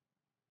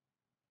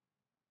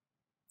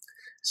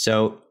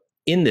 So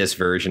in this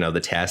version of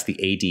the test, the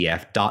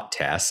ADF dot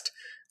test,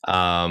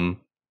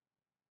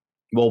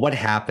 well, what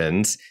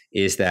happens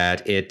is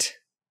that it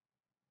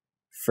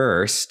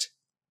first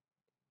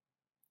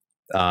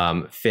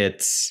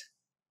fits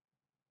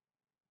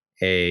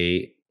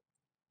a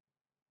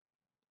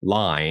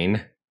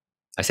line.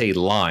 I say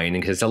line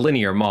because it's a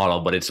linear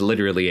model, but it's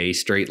literally a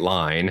straight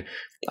line,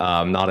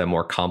 not a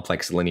more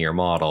complex linear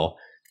model,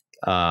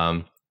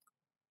 to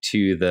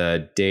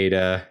the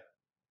data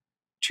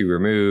to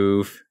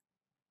remove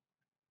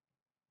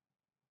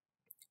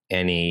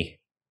any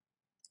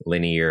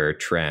linear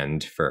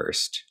trend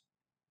first.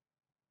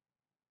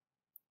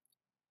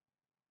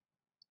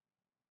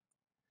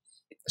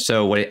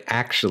 So what it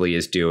actually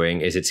is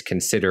doing is it's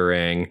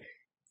considering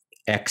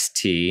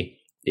xt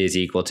is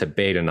equal to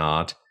beta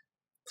naught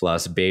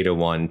plus beta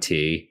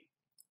 1t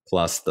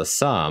plus the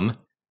sum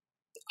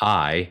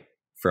I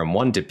from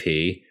 1 to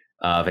p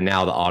of, and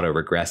now the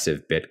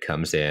autoregressive bit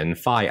comes in,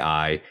 phi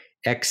I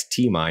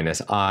xt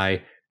minus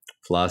I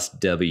plus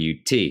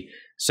wt.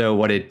 So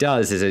what it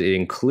does is it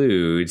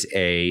includes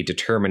a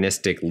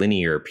deterministic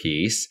linear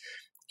piece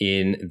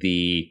in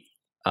the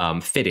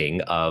fitting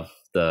of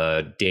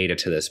the data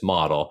to this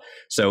model.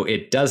 So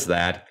it does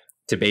that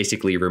to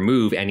basically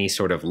remove any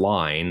sort of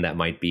line that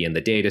might be in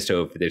the data.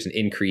 So if there's an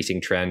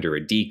increasing trend or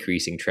a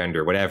decreasing trend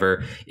or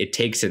whatever, it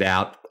takes it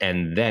out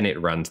and then it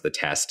runs the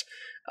test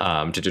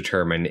to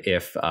determine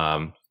if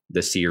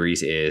the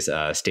series is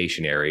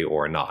stationary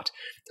or not.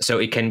 So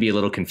it can be a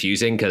little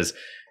confusing because,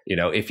 you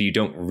know, if you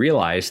don't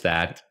realize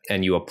that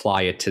and you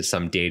apply it to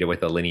some data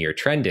with a linear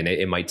trend in it,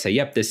 it might say,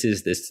 yep, this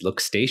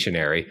looks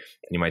stationary.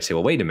 And you might say,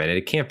 well, wait a minute,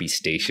 it can't be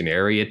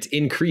stationary. It's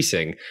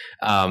increasing.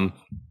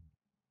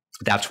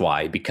 That's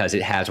why, because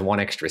it has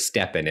one extra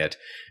step in it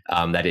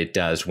that it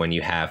does when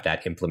you have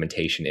that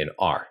implementation in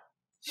R.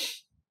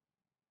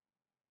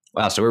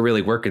 Wow, so we're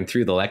really working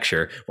through the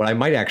lecture. What I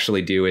might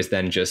actually do is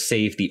then just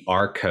save the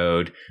R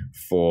code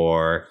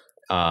for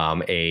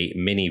a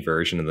mini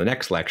version of the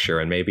next lecture,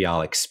 and maybe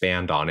I'll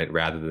expand on it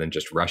rather than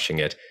just rushing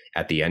it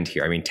at the end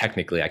here. I mean,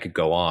 technically I could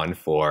go on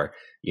for,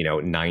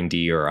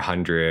 90 or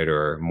 100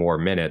 or more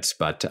minutes,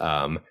 but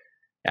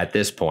at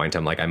this point,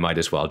 I'm like, I might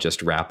as well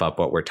just wrap up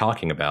what we're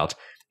talking about.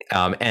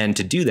 And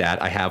to do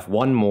that, I have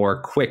one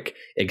more quick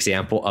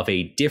example of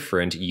a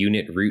different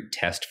unit root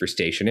test for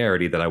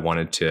stationarity that I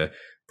wanted to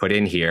put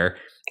in here.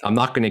 I'm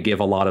not going to give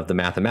a lot of the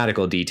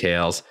mathematical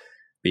details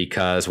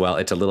because, well,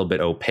 it's a little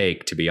bit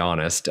opaque, to be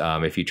honest,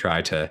 if you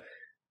try to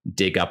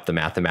dig up the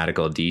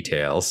mathematical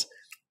details.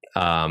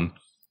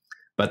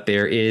 But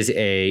there is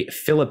a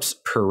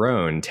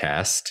Phillips-Perron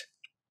test.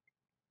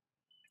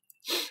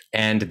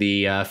 And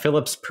the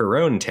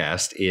Phillips-Perron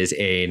test is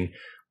an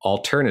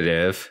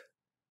alternative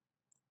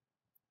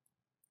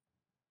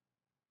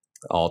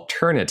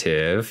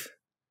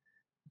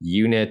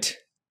unit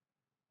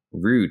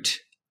root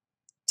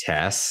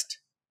test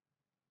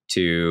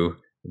to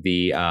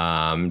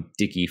the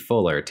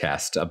Dickey-Fuller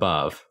test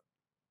above.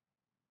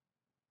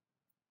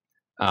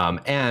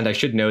 And I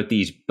should note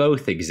these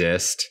both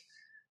exist.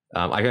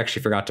 I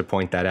actually forgot to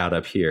point that out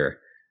up here.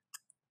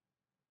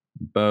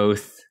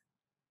 Both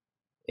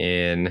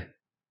in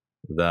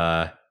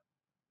the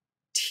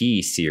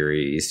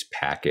T-series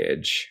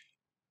package.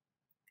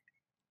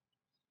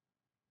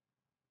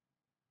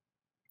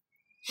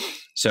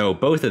 So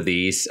both of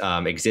these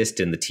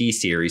exist in the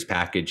T-series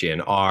package in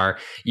R.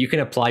 You can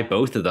apply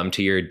both of them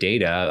to your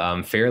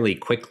data fairly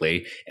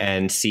quickly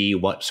and see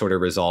what sort of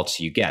results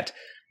you get.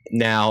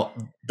 Now,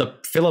 the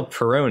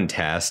Phillips-Perron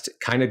test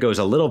kind of goes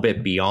a little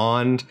bit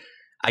beyond,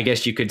 I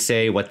guess you could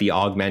say, what the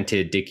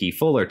augmented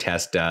Dickey-Fuller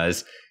test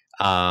does.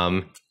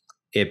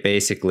 It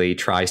basically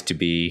tries to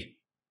be,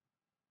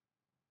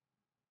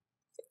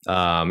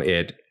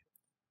 it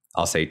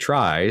I'll say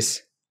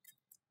tries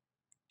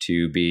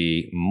to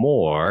be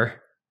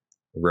more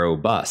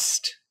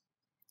robust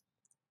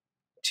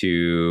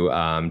to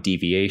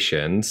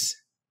deviations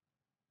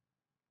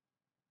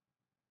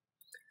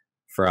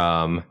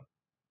from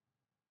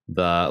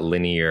the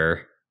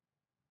linear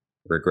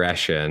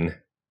regression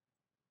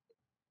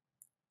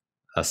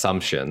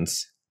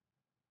assumptions.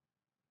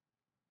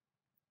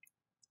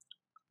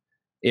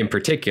 In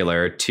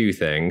particular, two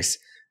things,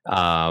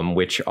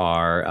 which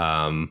are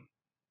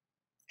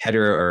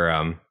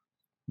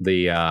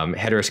the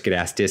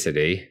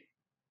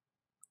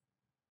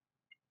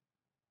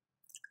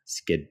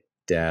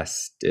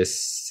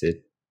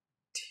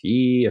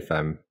heteroskedasticity, if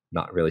I'm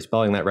not really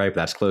spelling that right,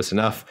 but that's close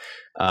enough,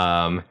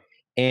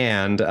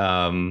 and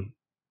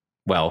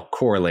well,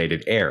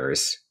 correlated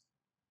errors.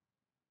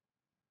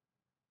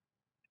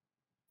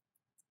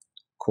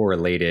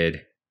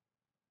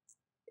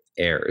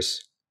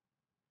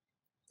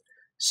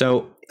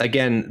 So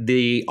again,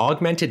 the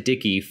augmented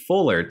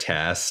Dickey-Fuller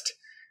test,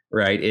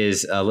 right,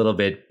 is a little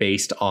bit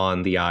based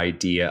on the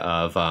idea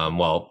of,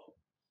 well,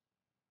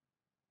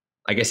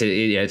 I guess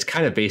it's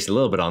kind of based a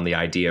little bit on the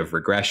idea of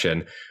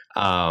regression.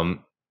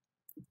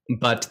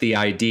 But the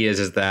idea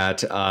is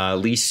that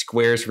least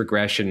squares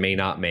regression may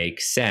not make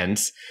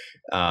sense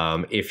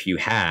if you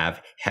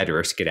have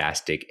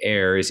heteroskedastic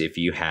errors, if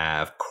you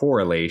have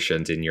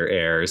correlations in your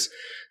errors.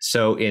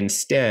 So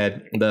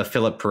instead, the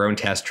Philip-Perron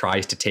test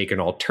tries to take an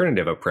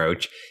alternative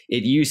approach.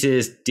 It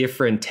uses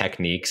different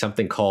techniques,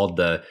 something called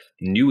the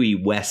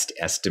Newey-West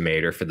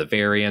estimator for the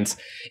variance.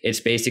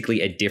 It's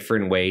basically a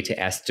different way to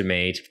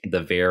estimate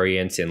the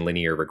variance in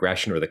linear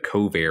regression, or the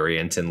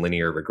covariance in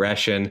linear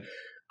regression,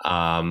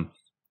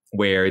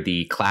 where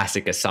the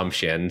classic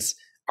assumptions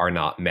are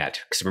not met.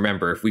 Because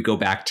remember, if we go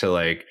back to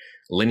like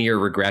linear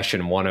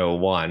regression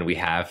 101, we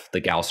have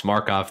the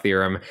Gauss-Markov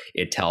theorem.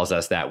 It tells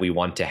us that we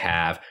want to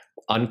have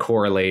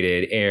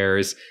uncorrelated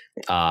errors,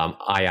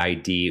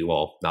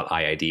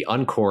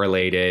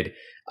 uncorrelated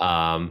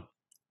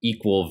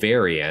equal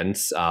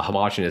variance,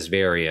 homogeneous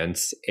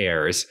variance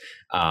errors,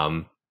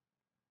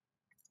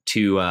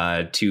 to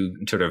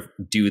sort of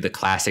do the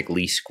classic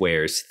least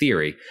squares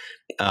theory.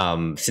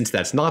 Since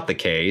that's not the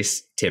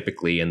case,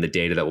 typically in the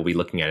data that we'll be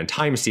looking at in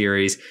time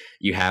series,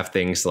 you have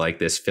things like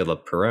this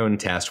Philip-Perron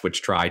test,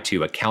 which try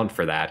to account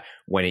for that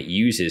when it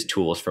uses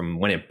tools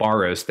when it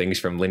borrows things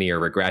from linear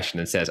regression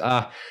and says,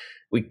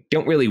 we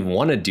don't really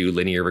want to do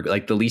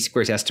like the least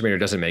squares estimator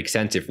doesn't make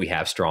sense if we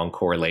have strong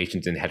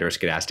correlations and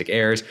heteroskedastic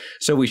errors,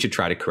 so we should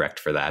try to correct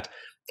for that.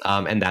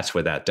 And that's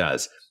what that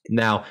does.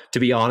 Now, to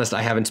be honest,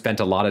 I haven't spent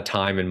a lot of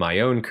time in my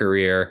own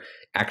career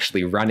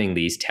actually running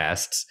these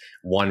tests,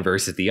 one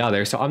versus the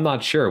other, so I'm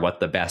not sure what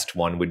the best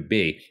one would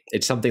be.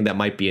 It's something that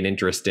might be an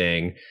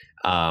interesting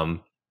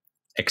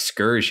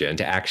excursion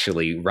to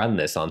actually run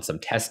this on some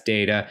test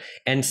data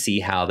and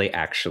see how they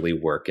actually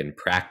work in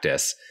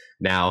practice.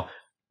 Now,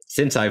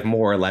 since I've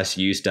more or less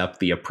used up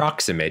the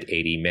approximate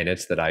 80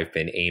 minutes that I've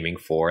been aiming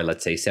for,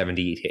 let's say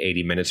 70 to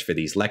 80 minutes for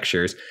these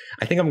lectures,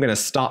 I think I'm going to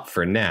stop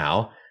for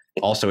now.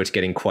 Also, it's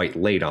getting quite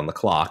late on the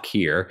clock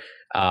here.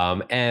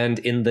 And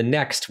in the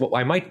next, what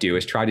I might do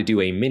is try to do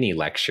a mini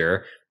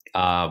lecture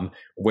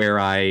where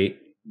I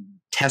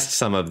test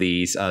some of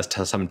these,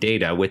 some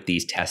data with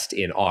these tests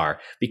in R,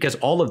 because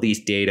all of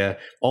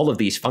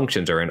these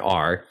functions are in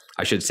R.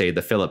 I should say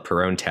the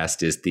Philip-Perron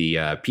test is the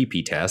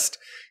PP test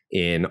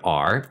in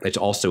R. It's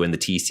also in the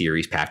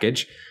T-series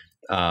package.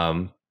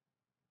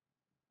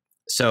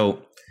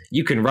 So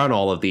you can run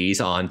all of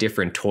these on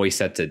different toy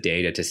sets of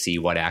data to see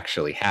what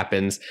actually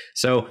happens.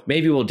 So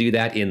maybe we'll do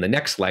that in the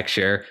next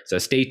lecture. So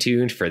stay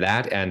tuned for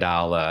that, and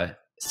I'll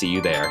see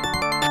you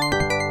there.